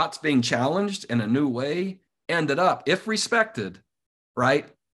thoughts being challenged in a new way ended up, if respected, right,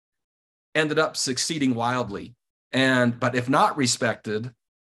 ended up succeeding wildly. But if not respected,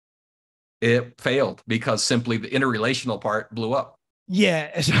 it failed because simply the interrelational part blew up.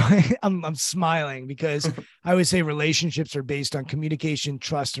 Yeah, so I'm smiling because I always say relationships are based on communication,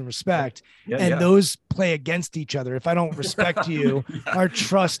 trust, and respect. Those play against each other. If I don't respect you, our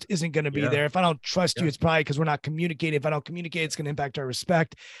trust isn't going to be there. If I don't trust you, it's probably because we're not communicating. If I don't communicate, it's going to impact our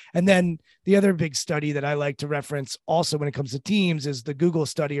respect. And then the other big study that I like to reference also when it comes to teams is the Google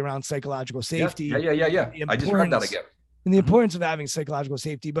study around psychological safety. Yeah. I just read that again. And the importance of having psychological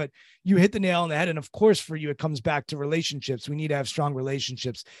safety, but you hit the nail on the head. And of course, for you, it comes back to relationships. We need to have strong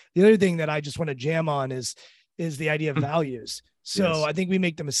relationships. The other thing that I just want to jam on is the idea of values. So I think we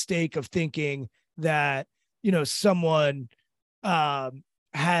make the mistake of thinking that, someone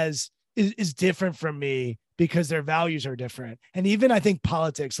is different from me because their values are different. And even I think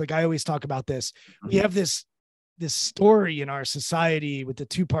politics, like I always talk about this, we have this story in our society with the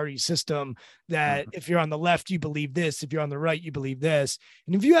two-party system that if you're on the left, you believe this. If you're on the right, you believe this.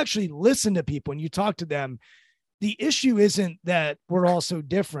 And if you actually listen to people and you talk to them, the issue isn't that we're all so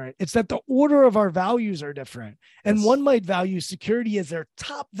different. It's that the order of our values are different. And one might value security as their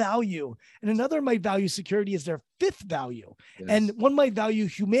top value, and another might value security as their fifth value. And one might value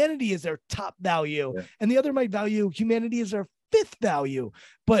humanity as their top value, and the other might value humanity as their fifth value.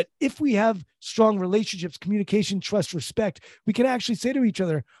 But if we have strong relationships, communication, trust, respect, we can actually say to each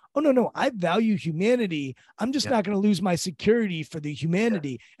other, oh, no, I value humanity. I'm just Yeah. not going to lose my security for the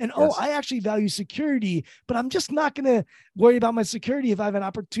humanity. And, Yes. I actually value security, but I'm just not going to worry about my security if I have an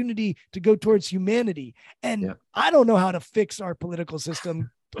opportunity to go towards humanity. And Yeah. I don't know how to fix our political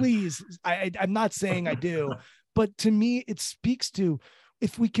system. Please. I'm not saying I do, but to me, it speaks to,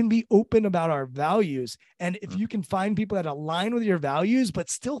 if we can be open about our values, and if you can find people that align with your values,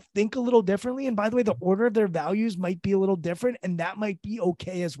 but still think a little differently. And by the way, the order of their values might be a little different, and that might be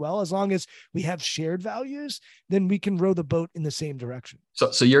okay as well. As long as we have shared values, then we can row the boat in the same direction.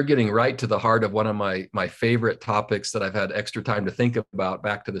 So you're getting right to the heart of one of my favorite topics that I've had extra time to think about,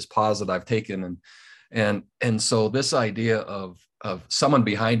 back to this pause that I've taken. And so this idea of someone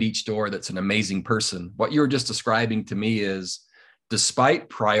behind each door that's an amazing person, what you were just describing to me is, despite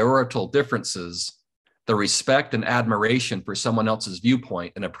priorital differences, the respect and admiration for someone else's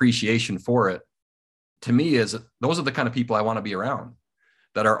viewpoint and appreciation for it, to me, is those are the kind of people I want to be around,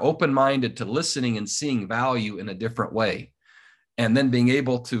 that are open-minded to listening and seeing value in a different way, and then being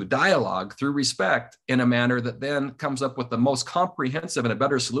able to dialogue through respect in a manner that then comes up with the most comprehensive and a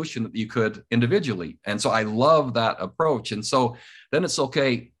better solution that you could individually. And so I love that approach. And so then it's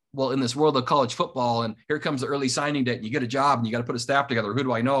okay, well, in this world of college football, and here comes the early signing date, and you get a job and you got to put a staff together. Who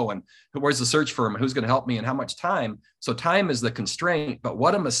do I know? And where's the search firm? And who's going to help me? And how much time? So time is the constraint, but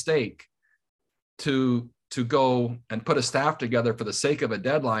what a mistake to go and put a staff together for the sake of a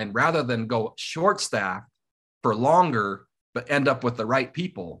deadline, rather than go short staff for longer, but end up with the right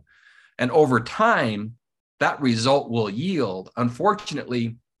people. And over time, that result will yield,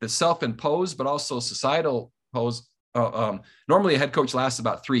 unfortunately, the self-imposed, but also societal pose. Normally a head coach lasts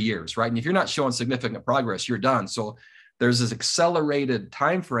about 3 years, right? And if you're not showing significant progress, you're done. So there's this accelerated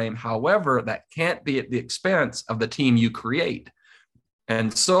time frame. However, that can't be at the expense of the team you create.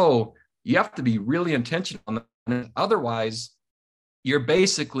 And so you have to be really intentional on that. Otherwise, you're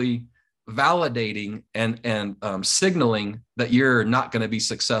basically validating and signaling that you're not going to be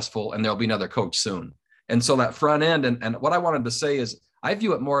successful and there'll be another coach soon. And so that front end, and what I wanted to say is, I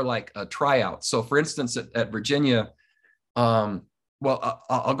view it more like a tryout. So for instance, at Virginia, I'll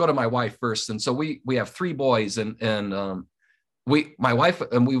go to my wife first. And so we have 3 boys, and my wife,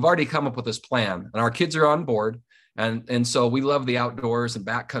 and we've already come up with this plan, and our kids are on board. And so we love the outdoors and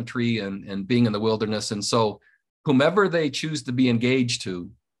backcountry and being in the wilderness. And so whomever they choose to be engaged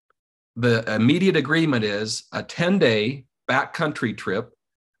to, the immediate agreement is a 10-day backcountry trip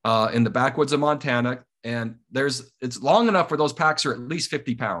in the backwoods of Montana. And it's long enough where those packs are at least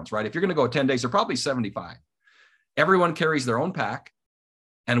 50 pounds, right? If you're going to go 10 days, they're probably 75. Everyone carries their own pack.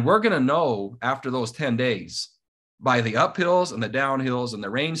 And we're going to know after those 10 days by the uphills and the downhills and the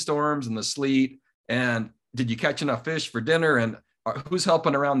rainstorms and the sleet. And did you catch enough fish for dinner? And who's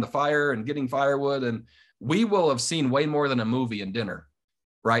helping around the fire and getting firewood? And we will have seen way more than a movie and dinner,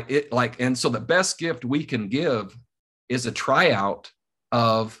 right? And so the best gift we can give is a tryout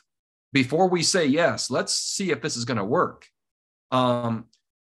of, before we say yes, let's see if this is going to work,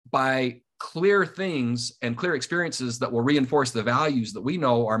 by clear things and clear experiences that will reinforce the values that we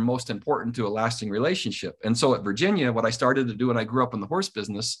know are most important to a lasting relationship. And so at Virginia, what I started to do when I grew up in the horse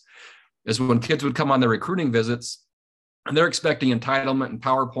business is, when kids would come on their recruiting visits and they're expecting entitlement and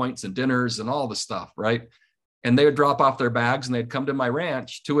PowerPoints and dinners and all the stuff, right? And they would drop off their bags and they'd come to my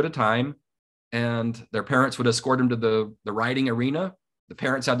ranch 2 at a time, and their parents would escort them to the riding arena. The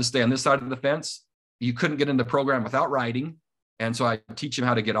parents had to stay on this side of the fence. You couldn't get into the program without riding. And so I teach them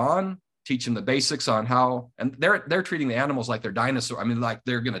how to get on, teach them the basics on how, and they're treating the animals like they're dinosaurs. I mean, like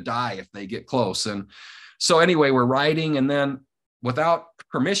they're going to die if they get close. And so anyway, we're riding, and then without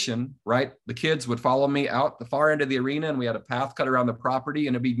permission, right, the kids would follow me out the far end of the arena, and we had a path cut around the property,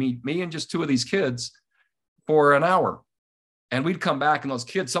 and it'd be me and just 2 of these kids for an hour. And we'd come back, and those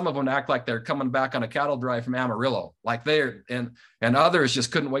kids, some of them act like they're coming back on a cattle drive from Amarillo, like and others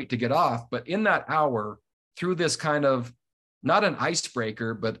just couldn't wait to get off. But in that hour, through this kind of, not an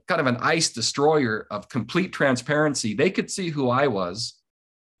icebreaker, but kind of an ice destroyer of complete transparency, they could see who I was.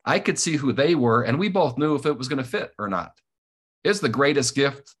 I could see who they were. And we both knew if it was going to fit or not. It's the greatest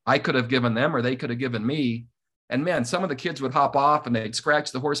gift I could have given them, or they could have given me. And man, some of the kids would hop off and they'd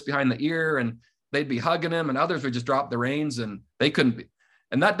scratch the horse behind the ear, and they'd be hugging him, and others would just drop the reins, and they couldn't be.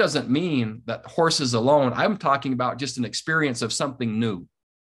 And that doesn't mean that horses alone. I'm talking about just an experience of something new.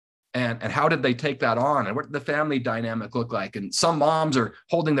 And how did they take that on? And what did the family dynamic look like? And some moms are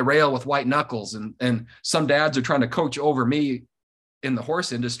holding the rail with white knuckles, and some dads are trying to coach over me in the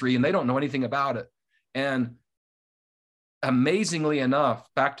horse industry, and they don't know anything about it. And amazingly enough,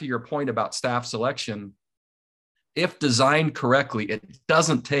 back to your point about staff selection, if designed correctly, it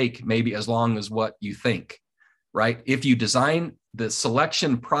doesn't take maybe as long as what you think, right? If you design the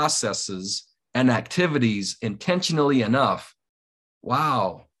selection processes and activities intentionally enough,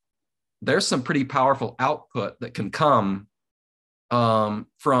 wow, there's some pretty powerful output that can come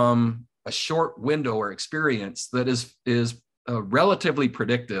from a short window or experience that is relatively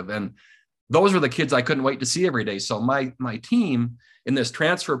predictive. And those were the kids I couldn't wait to see every day. So my team in this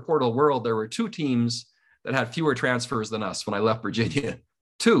transfer portal world, there were 2 teams that had fewer transfers than us when I left Virginia.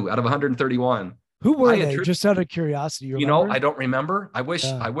 2 out of 131. Who were they? Just out of curiosity, you know, I don't remember. I wish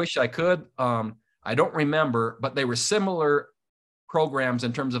I could. I don't remember, but they were similar programs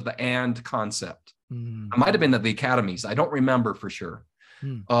in terms of the and concept. I might have been at the academies. I don't remember for sure.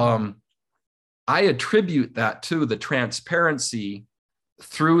 I attribute that to the transparency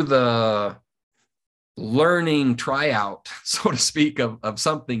through the learning tryout, so to speak, of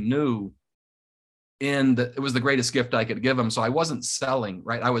something new. And it was the greatest gift I could give them. So I wasn't selling,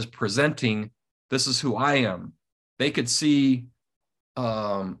 right? I was presenting, this is who I am. They could see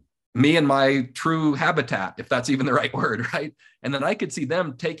me in my true habitat, if that's even the right word, right? And then I could see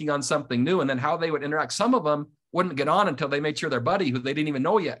them taking on something new and then how they would interact. Some of them wouldn't get on until they made sure their buddy, who they didn't even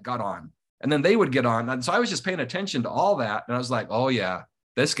know yet, got on. And then they would get on. And so I was just paying attention to all that. And I was like, oh yeah,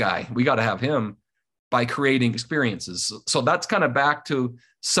 this guy, we got to have him, by creating experiences. So that's kind of back to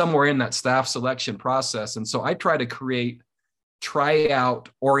somewhere in that staff selection process. And so I try to create tryout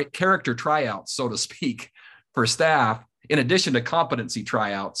or character tryouts, so to speak, for staff, in addition to competency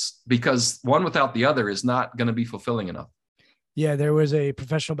tryouts, because one without the other is not going to be fulfilling enough. Yeah, there was a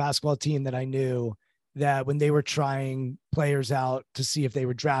professional basketball team that I knew that when they were trying players out to see if they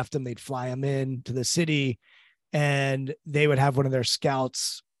would draft them, they'd fly them in to the city and they would have one of their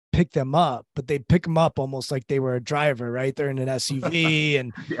scouts pick them up, but they'd pick them up almost like they were a driver, right? They're in an SUV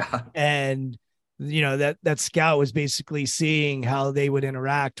and, and you know, that scout was basically seeing how they would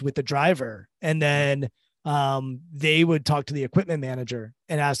interact with the driver. And then they would talk to the equipment manager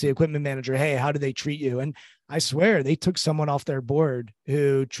and ask the equipment manager, hey, how do they treat you? And I swear they took someone off their board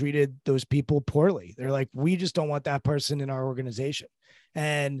who treated those people poorly. They're like, we just don't want that person in our organization.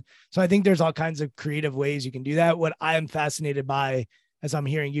 And so I think there's all kinds of creative ways you can do that. What I am fascinated by as I'm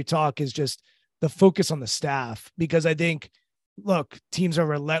hearing you talk is just the focus on the staff, because I think, look, teams are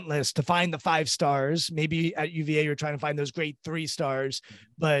relentless to find the 5 stars. Maybe at UVA, you're trying to find those great 3 stars,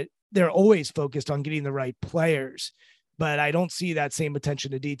 but they're always focused on getting the right players. But I don't see that same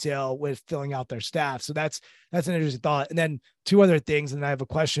attention to detail with filling out their staff. So that's an interesting thought. And then 2 other things, and I have a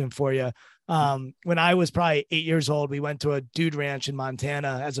question for you. When I was probably 8 years old, we went to a dude ranch in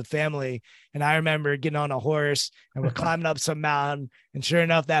Montana as a family. And I remember getting on a horse and we're climbing up some mountain. And sure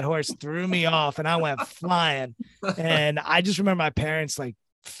enough, that horse threw me off and I went flying. And I just remember my parents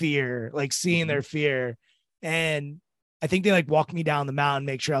seeing their fear. And I think they walked me down the mountain,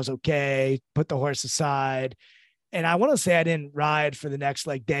 make sure I was okay, put the horse aside. And I want to say I didn't ride for the next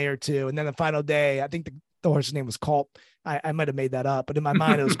day or 2. And then the final day, I think the horse's name was Colt. I might've made that up, but in my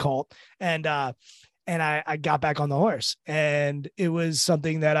mind it was Colt. And I got back on the horse, and it was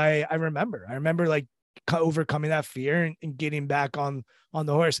something that I remember. I remember overcoming that fear and getting back on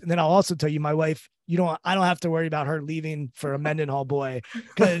the horse. And then I'll also tell you, my wife, I don't have to worry about her leaving for a Mendenhall boy,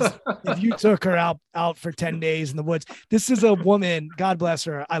 because if you took her out for 10 days in the woods, this is a woman, God bless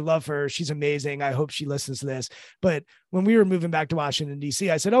her. I love her. She's amazing. I hope she listens to this. But when we were moving back to Washington,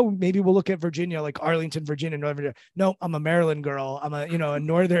 DC, I said, oh, maybe we'll look at Virginia, like Arlington, Virginia, Northern Virginia. No, I'm a Maryland girl. I'm a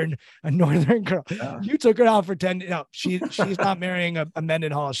northern girl. Yeah. You took her out for 10. No, she's not marrying a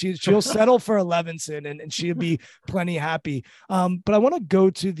Mendenhall. She'll settle for a Levinson and she'll be plenty happy. But I want to go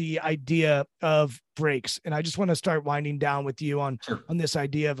to the idea of breaks. And I just want to start winding down with you on this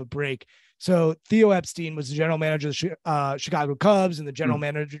idea of a break. So Theo Epstein was the general manager of the Chicago Cubs and the general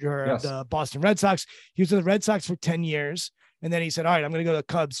manager of the Boston Red Sox. He was with the Red Sox for 10 years. And then he said, all right, I'm going to go to the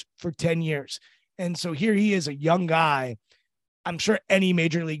Cubs for 10 years. And so here he is, a young guy. I'm sure any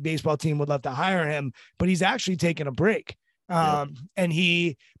Major League Baseball team would love to hire him, but he's actually taking a break. But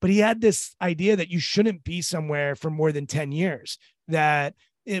he had this idea that you shouldn't be somewhere for more than 10 years, that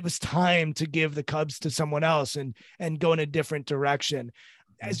it was time to give the Cubs to someone else and go in a different direction.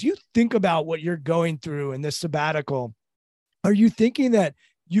 As you think about what you're going through in this sabbatical, are you thinking that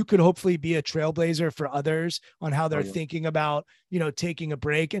you could hopefully be a trailblazer for others on how they're thinking about, taking a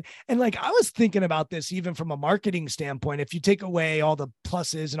break? And I was thinking about this even from a marketing standpoint. If you take away all the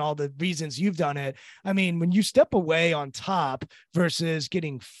pluses and all the reasons you've done it, I mean, when you step away on top versus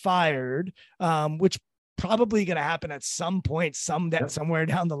getting fired, which probably going to happen at some point, somewhere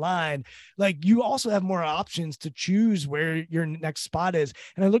down the line, you also have more options to choose where your next spot is.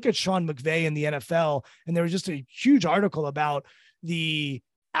 And I look at Sean McVay in the NFL, and there was just a huge article about the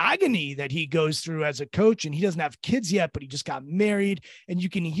agony that he goes through as a coach, and he doesn't have kids yet, but he just got married. And you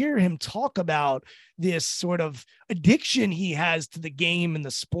can hear him talk about this sort of addiction he has to the game and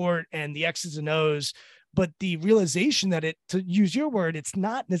the sport and the X's and O's, but the realization that to use your word, it's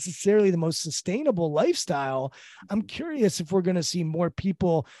not necessarily the most sustainable lifestyle. I'm curious if we're going to see more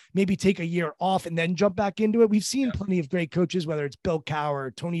people maybe take a year off and then jump back into it. We've seen plenty of great coaches, whether it's Bill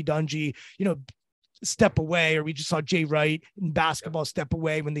Cowher, Tony Dungy, step away, or we just saw Jay Wright in basketball step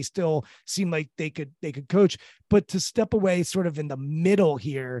away when they still seem like they could coach, but to step away sort of in the middle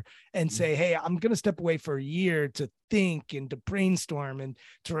here and say, hey, I'm going to step away for a year to think and to brainstorm and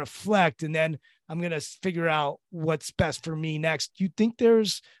to reflect, and then I'm going to figure out what's best for me next. Do you think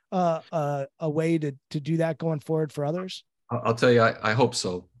there's a way to do that going forward for others? I'll tell you, I hope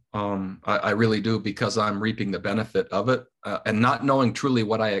so. I really do, because I'm reaping the benefit of it, and not knowing truly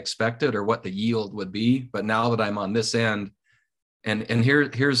what I expected or what the yield would be. But now that I'm on this end, and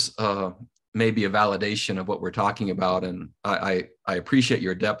here's maybe a validation of what we're talking about. And I appreciate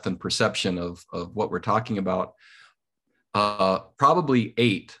your depth and perception of what we're talking about. Probably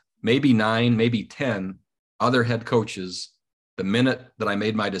 8, maybe 9, maybe 10 other head coaches, the minute that I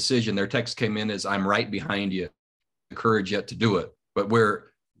made my decision, their text came in as, I'm right behind you, the courage yet to do it. But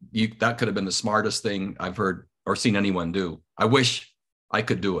that could have been the smartest thing I've heard or seen anyone do. I wish I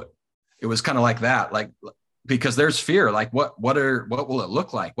could do it. It was kind of like that, because there's fear, like what will it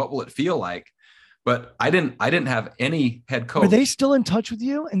look like? What will it feel like? But I didn't have any head coach. Are they still in touch with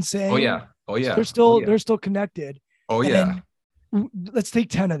you and saying, oh yeah, they're still connected? Oh yeah. Let's take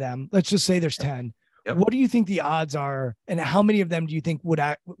 10 of them. Let's just say there's 10. Yep. What do you think the odds are, and how many of them do you think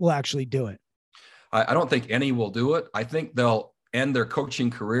will actually do it? I don't think any will do it. I think they'll end their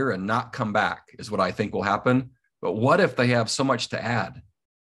coaching career and not come back, is what I think will happen. But what if they have so much to add,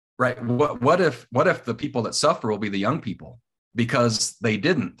 right? What if the people that suffer will be the young people because they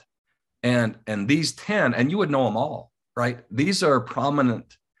didn't? And these 10, and you would know them all, right? These are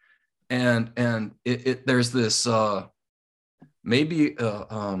prominent, and there's this, maybe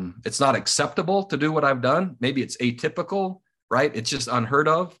it's not acceptable to do what I've done. Maybe it's atypical, right? It's just unheard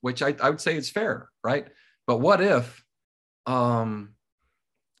of, which I would say is fair, right? But what if 1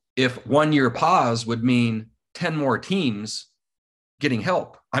 year pause would mean 10 more teams getting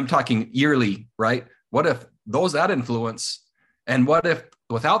help? I'm talking yearly, right? What if that influence, and what if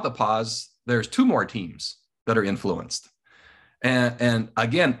without the pause, there's 2 more teams that are influenced? And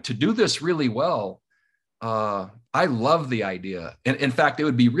again, to do this really well, I love the idea. And in fact, it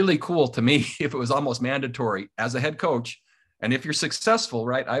would be really cool to me if it was almost mandatory as a head coach. And if you're successful,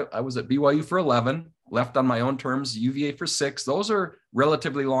 right? I was at BYU for 11, left on my own terms, UVA for 6. Those are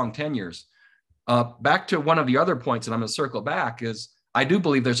relatively long tenures. Back to one of the other points, and I'm going to circle back, is I do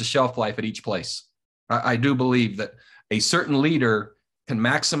believe there's a shelf life at each place. I do believe that a certain leader can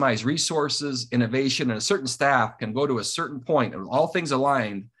maximize resources, innovation, and a certain staff can go to a certain point and all things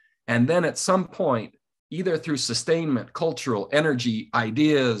aligned. And then at some point, either through sustainment, cultural, energy,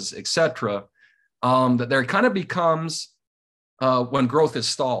 ideas, etc., that there kind of becomes when growth is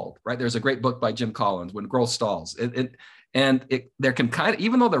stalled, right? There's a great book by Jim Collins, When Growth Stalls. There can kind of,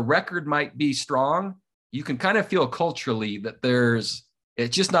 even though the record might be strong, you can kind of feel culturally that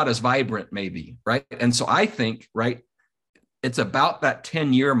it's just not as vibrant maybe, right? And so I think, right, it's about that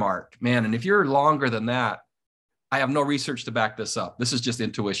 10-year mark, man. And if you're longer than that, I have no research to back this up. This is just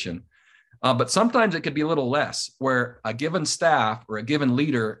intuition. But sometimes it could be a little less, where a given staff or a given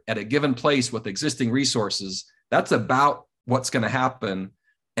leader at a given place with existing resources, that's about what's going to happen.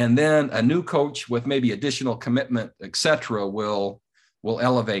 And then a new coach with maybe additional commitment, et cetera, will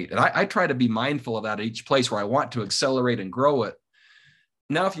elevate. And I try to be mindful of that at each place where I want to accelerate and grow it.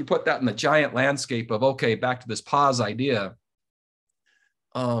 Now, if you put that in the giant landscape of, okay, back to this pause idea,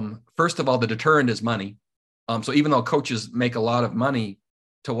 first of all, the deterrent is money. So even though coaches make a lot of money,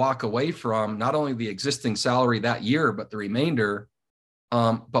 to walk away from not only the existing salary that year, but the remainder.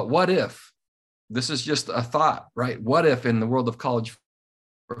 But what if, this is just a thought, right? What if in the world of college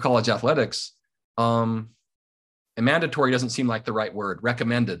or college athletics, and mandatory doesn't seem like the right word,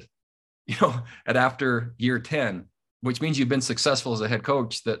 recommended, at after year 10, which means you've been successful as a head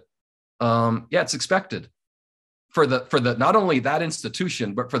coach, that, it's expected for the, not only that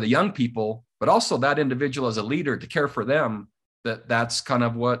institution, but for the young people, but also that individual as a leader to care for them, that's kind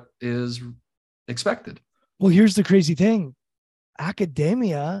of what is expected. Well, here's the crazy thing.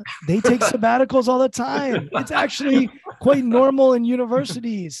 academia, they take sabbaticals all the time. It's actually quite normal in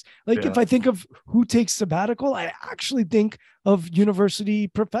universities. Like if I think of who takes sabbatical, I actually think of university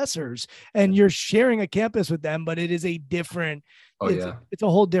professors, and you're sharing a campus with them, but it is a different, it's a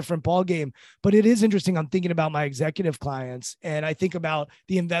whole different ball game. But it is interesting. I'm thinking about my executive clients, and I think about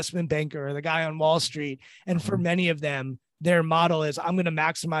the investment banker or the guy on Wall Street. And for many of them, their model is, I'm going to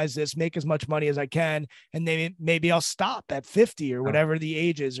maximize this, make as much money as I can. And then maybe I'll stop at 50 or whatever the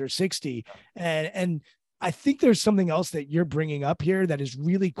age is, or 60. And I think there's something else that you're bringing up here that is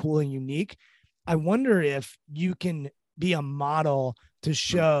really cool and unique. I wonder if you can be a model to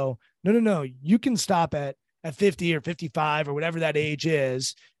show, no, you can stop at 50 or 55 or whatever that age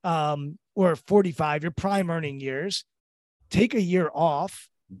is, or 45, your prime earning years, take a year off,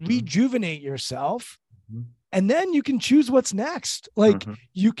 rejuvenate yourself, and then you can choose what's next. Like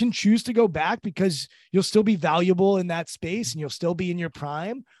you can choose to go back because you'll still be valuable in that space and you'll still be in your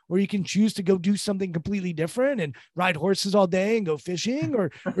prime, or you can choose to go do something completely different and ride horses all day and go fishing,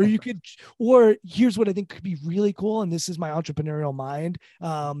 or here's what I think could be really cool. And this is my entrepreneurial mind.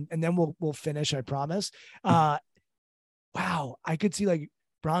 And then we'll finish, I promise. Wow. I could see like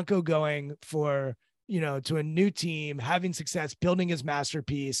Bronco going for, to a new team, having success, building his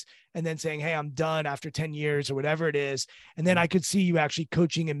masterpiece, and then saying, hey, I'm done after 10 years or whatever it is. And then I could see you actually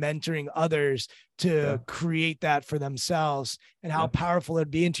coaching and mentoring others to create that for themselves, and how powerful it'd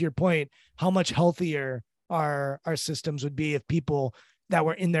be. And to your point, how much healthier our systems would be if people that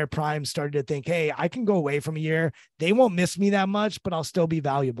were in their prime started to think, hey, I can go away from a year. They won't miss me that much, but I'll still be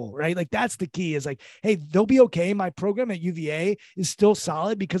valuable, right? Like that's the key, is like, hey, they'll be okay. My program at UVA is still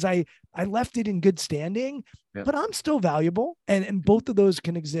solid because I left it in good standing, but I'm still valuable. And both of those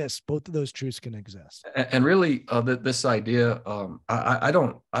can exist. Both of those truths can exist. And really this idea, I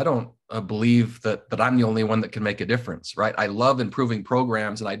don't believe that I'm the only one that can make a difference, right? I love improving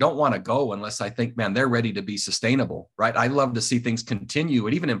programs, and I don't want to go unless I think, man, they're ready to be sustainable, right? I love to see things continue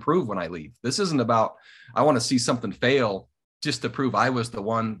and even improve when I leave. This isn't about, I want to see something fail just to prove I was the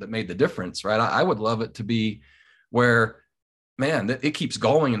one that made the difference, right? I would love it to be where, man, it keeps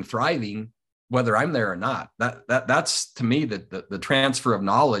going and thriving, whether I'm there or not. That's to me the transfer of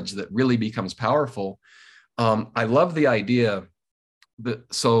knowledge that really becomes powerful. I love the idea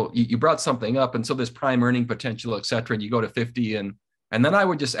that, so you brought something up, and so this prime earning potential, et cetera, and you go to 50, and then I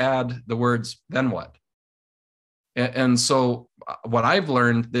would just add the words, then what? And so what I've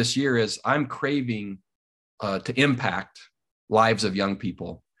learned this year is I'm craving to impact lives of young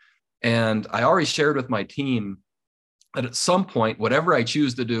people. And I already shared with my team that at some point, whatever I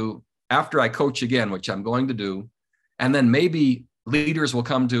choose to do after I coach again, which I'm going to do, and then maybe leaders will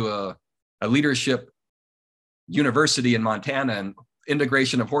come to a leadership university in Montana and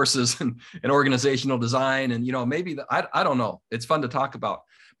integration of horses and organizational design. And, maybe I don't know. It's fun to talk about,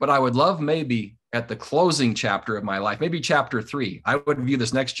 but I would love maybe at the closing chapter of my life, maybe chapter 3, I would view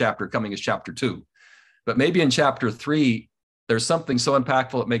this next chapter coming as chapter 2, but maybe in chapter 3, there's something so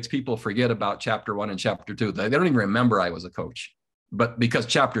impactful it makes people forget about chapter 1 and chapter 2. They don't even remember I was a coach, but because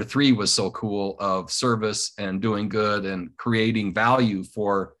chapter 3 was so cool of service and doing good and creating value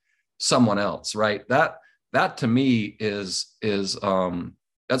for someone else, right? That to me is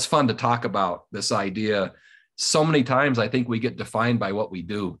that's fun to talk about, this idea. So many times I think we get defined by what we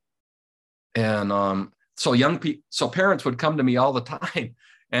do. And so parents would come to me all the time,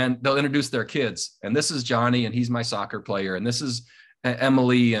 and they'll introduce their kids. And this is Johnny, and he's my soccer player. And this is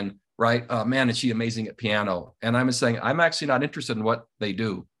Emily, and right, man, is she amazing at piano? And I'm saying, I'm actually not interested in what they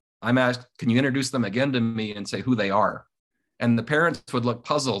do. I'm asked, can you introduce them again to me and say who they are? And the parents would look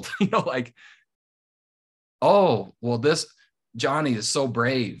puzzled, like, oh, well, this Johnny is so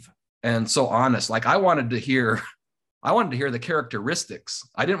brave and so honest. Like I wanted to hear the characteristics.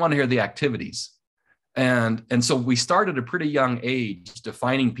 I didn't want to hear the activities. And so we started at a pretty young age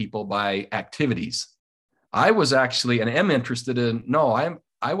defining people by activities. I was actually, and am interested in,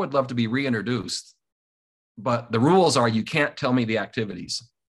 I would love to be reintroduced, but the rules are you can't tell me the activities.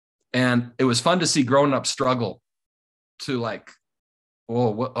 And it was fun to see grown-ups struggle to like,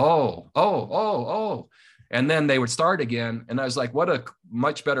 oh. And then they would start again. And I was like, what a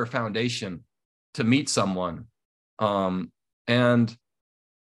much better foundation to meet someone. And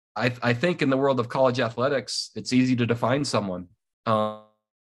I think in the world of college athletics, it's easy to define someone,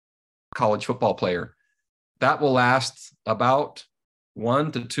 college football player. That will last about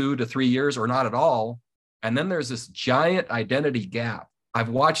 1 to 2 to 3 years or not at all. And then there's this giant identity gap. I've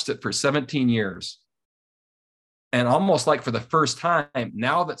watched it for 17 years. And almost like for the first time,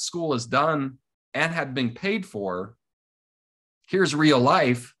 now that school is done and had been paid for, here's real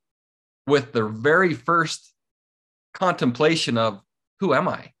life with the very first contemplation of who am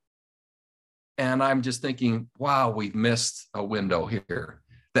I? And I'm just thinking, wow, we've missed a window here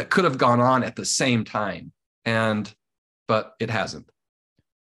that could have gone on at the same time. But it hasn't.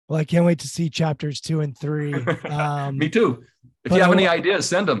 Well, I can't wait to see chapters 2 and 3. Me too. If you have any ideas,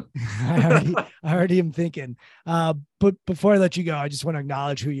 send them. I already am thinking. But before I let you go, I just want to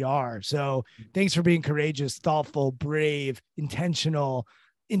acknowledge who you are. So thanks for being courageous, thoughtful, brave, intentional,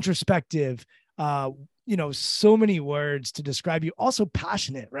 introspective, so many words to describe you. Also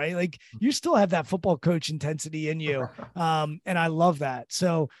passionate, right? Like you still have that football coach intensity in you. And I love that.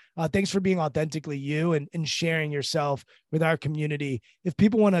 So thanks for being authentically you and sharing yourself with our community. If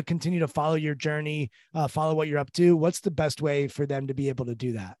people want to continue to follow your journey, follow what you're up to, what's the best way for them to be able to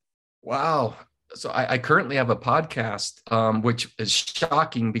do that? Wow. So I currently have a podcast, which is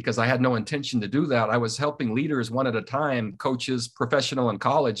shocking because I had no intention to do that. I was helping leaders one at a time, coaches, professional and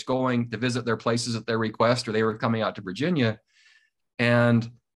college, going to visit their places at their request, or they were coming out to Virginia. And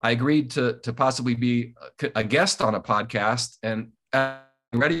I agreed to possibly be a guest on a podcast. And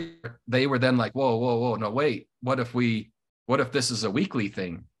ready, they were then like, whoa, no, wait, what if this is a weekly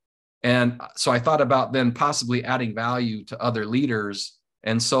thing? And so I thought about then possibly adding value to other leaders.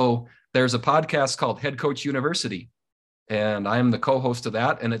 And so there's a podcast called Head Coach University, and I'm the co-host of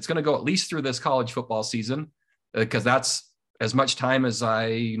that. And it's going to go at least through this college football season because that's as much time as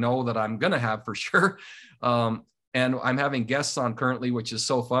I know that I'm going to have for sure. And I'm having guests on currently, which is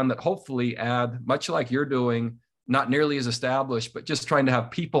so fun, that hopefully add, much like you're doing, not nearly as established, but just trying to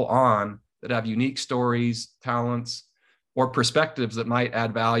have people on that have unique stories, talents, or perspectives that might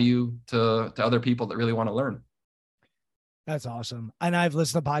add value to other people that really want to learn. That's awesome. And I've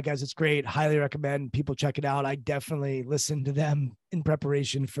listened to podcasts. It's great. Highly recommend people check it out. I definitely listened to them in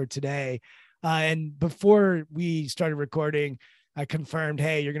preparation for today. And before we started recording, I confirmed,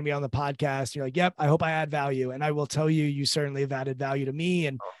 hey, you're going to be on the podcast. You're like, yep, I hope I add value. And I will tell you, you certainly have added value to me.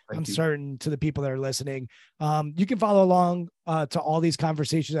 And I'm certain to the people that are listening. You can follow along to all these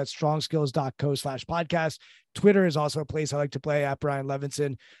conversations at strongskills.co/podcast. Twitter is also a place I like to play at Brian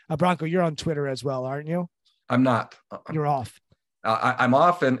Levinson. Bronco, you're on Twitter as well, aren't you? I'm not. You're off. I'm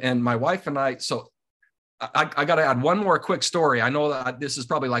off, and my wife and I. So I got to add one more quick story. I know that this is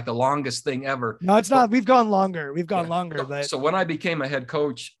probably like the longest thing ever. No, it's not. We've gone longer. But so when I became a head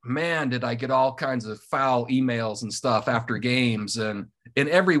coach, man, did I get all kinds of foul emails and stuff after games, and in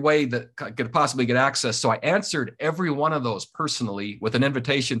every way that could possibly get access. So I answered every one of those personally with an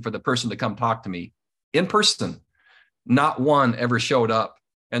invitation for the person to come talk to me in person. Not one ever showed up.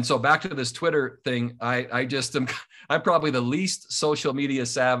 And so back to this Twitter thing, I'm probably the least social media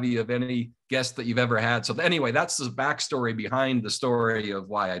savvy of any guest that you've ever had. So anyway, that's the backstory behind the story of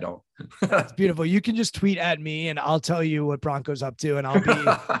why I don't. It's beautiful. You can just tweet at me and I'll tell you what Bronco's up to, and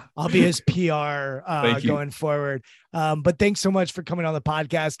I'll be his PR going forward. But thanks so much for coming on the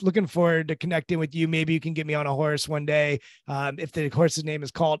podcast. Looking forward to connecting with you. Maybe you can get me on a horse one day. If the horse's name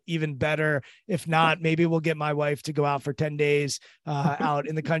is called, even better. If not, maybe we'll get my wife to go out for 10 days out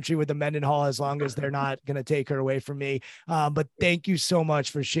in the country with the Mendenhall, as long as they're not going to take her away from me. But thank you so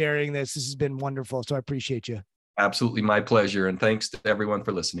much for sharing this. This has been wonderful. So I appreciate you. Absolutely my pleasure. And thanks to everyone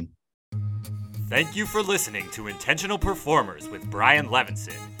for listening. Thank you for listening to Intentional Performers with Brian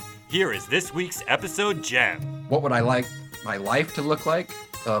Levinson. Here is this week's episode gem. What would I like my life to look like?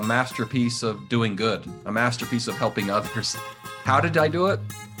 A masterpiece of doing good, a masterpiece of helping others. How did I do it?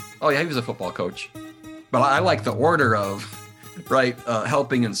 Oh yeah, he was a football coach. But I like the order of,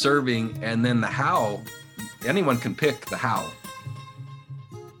 helping and serving, and then the how. Anyone can pick the how.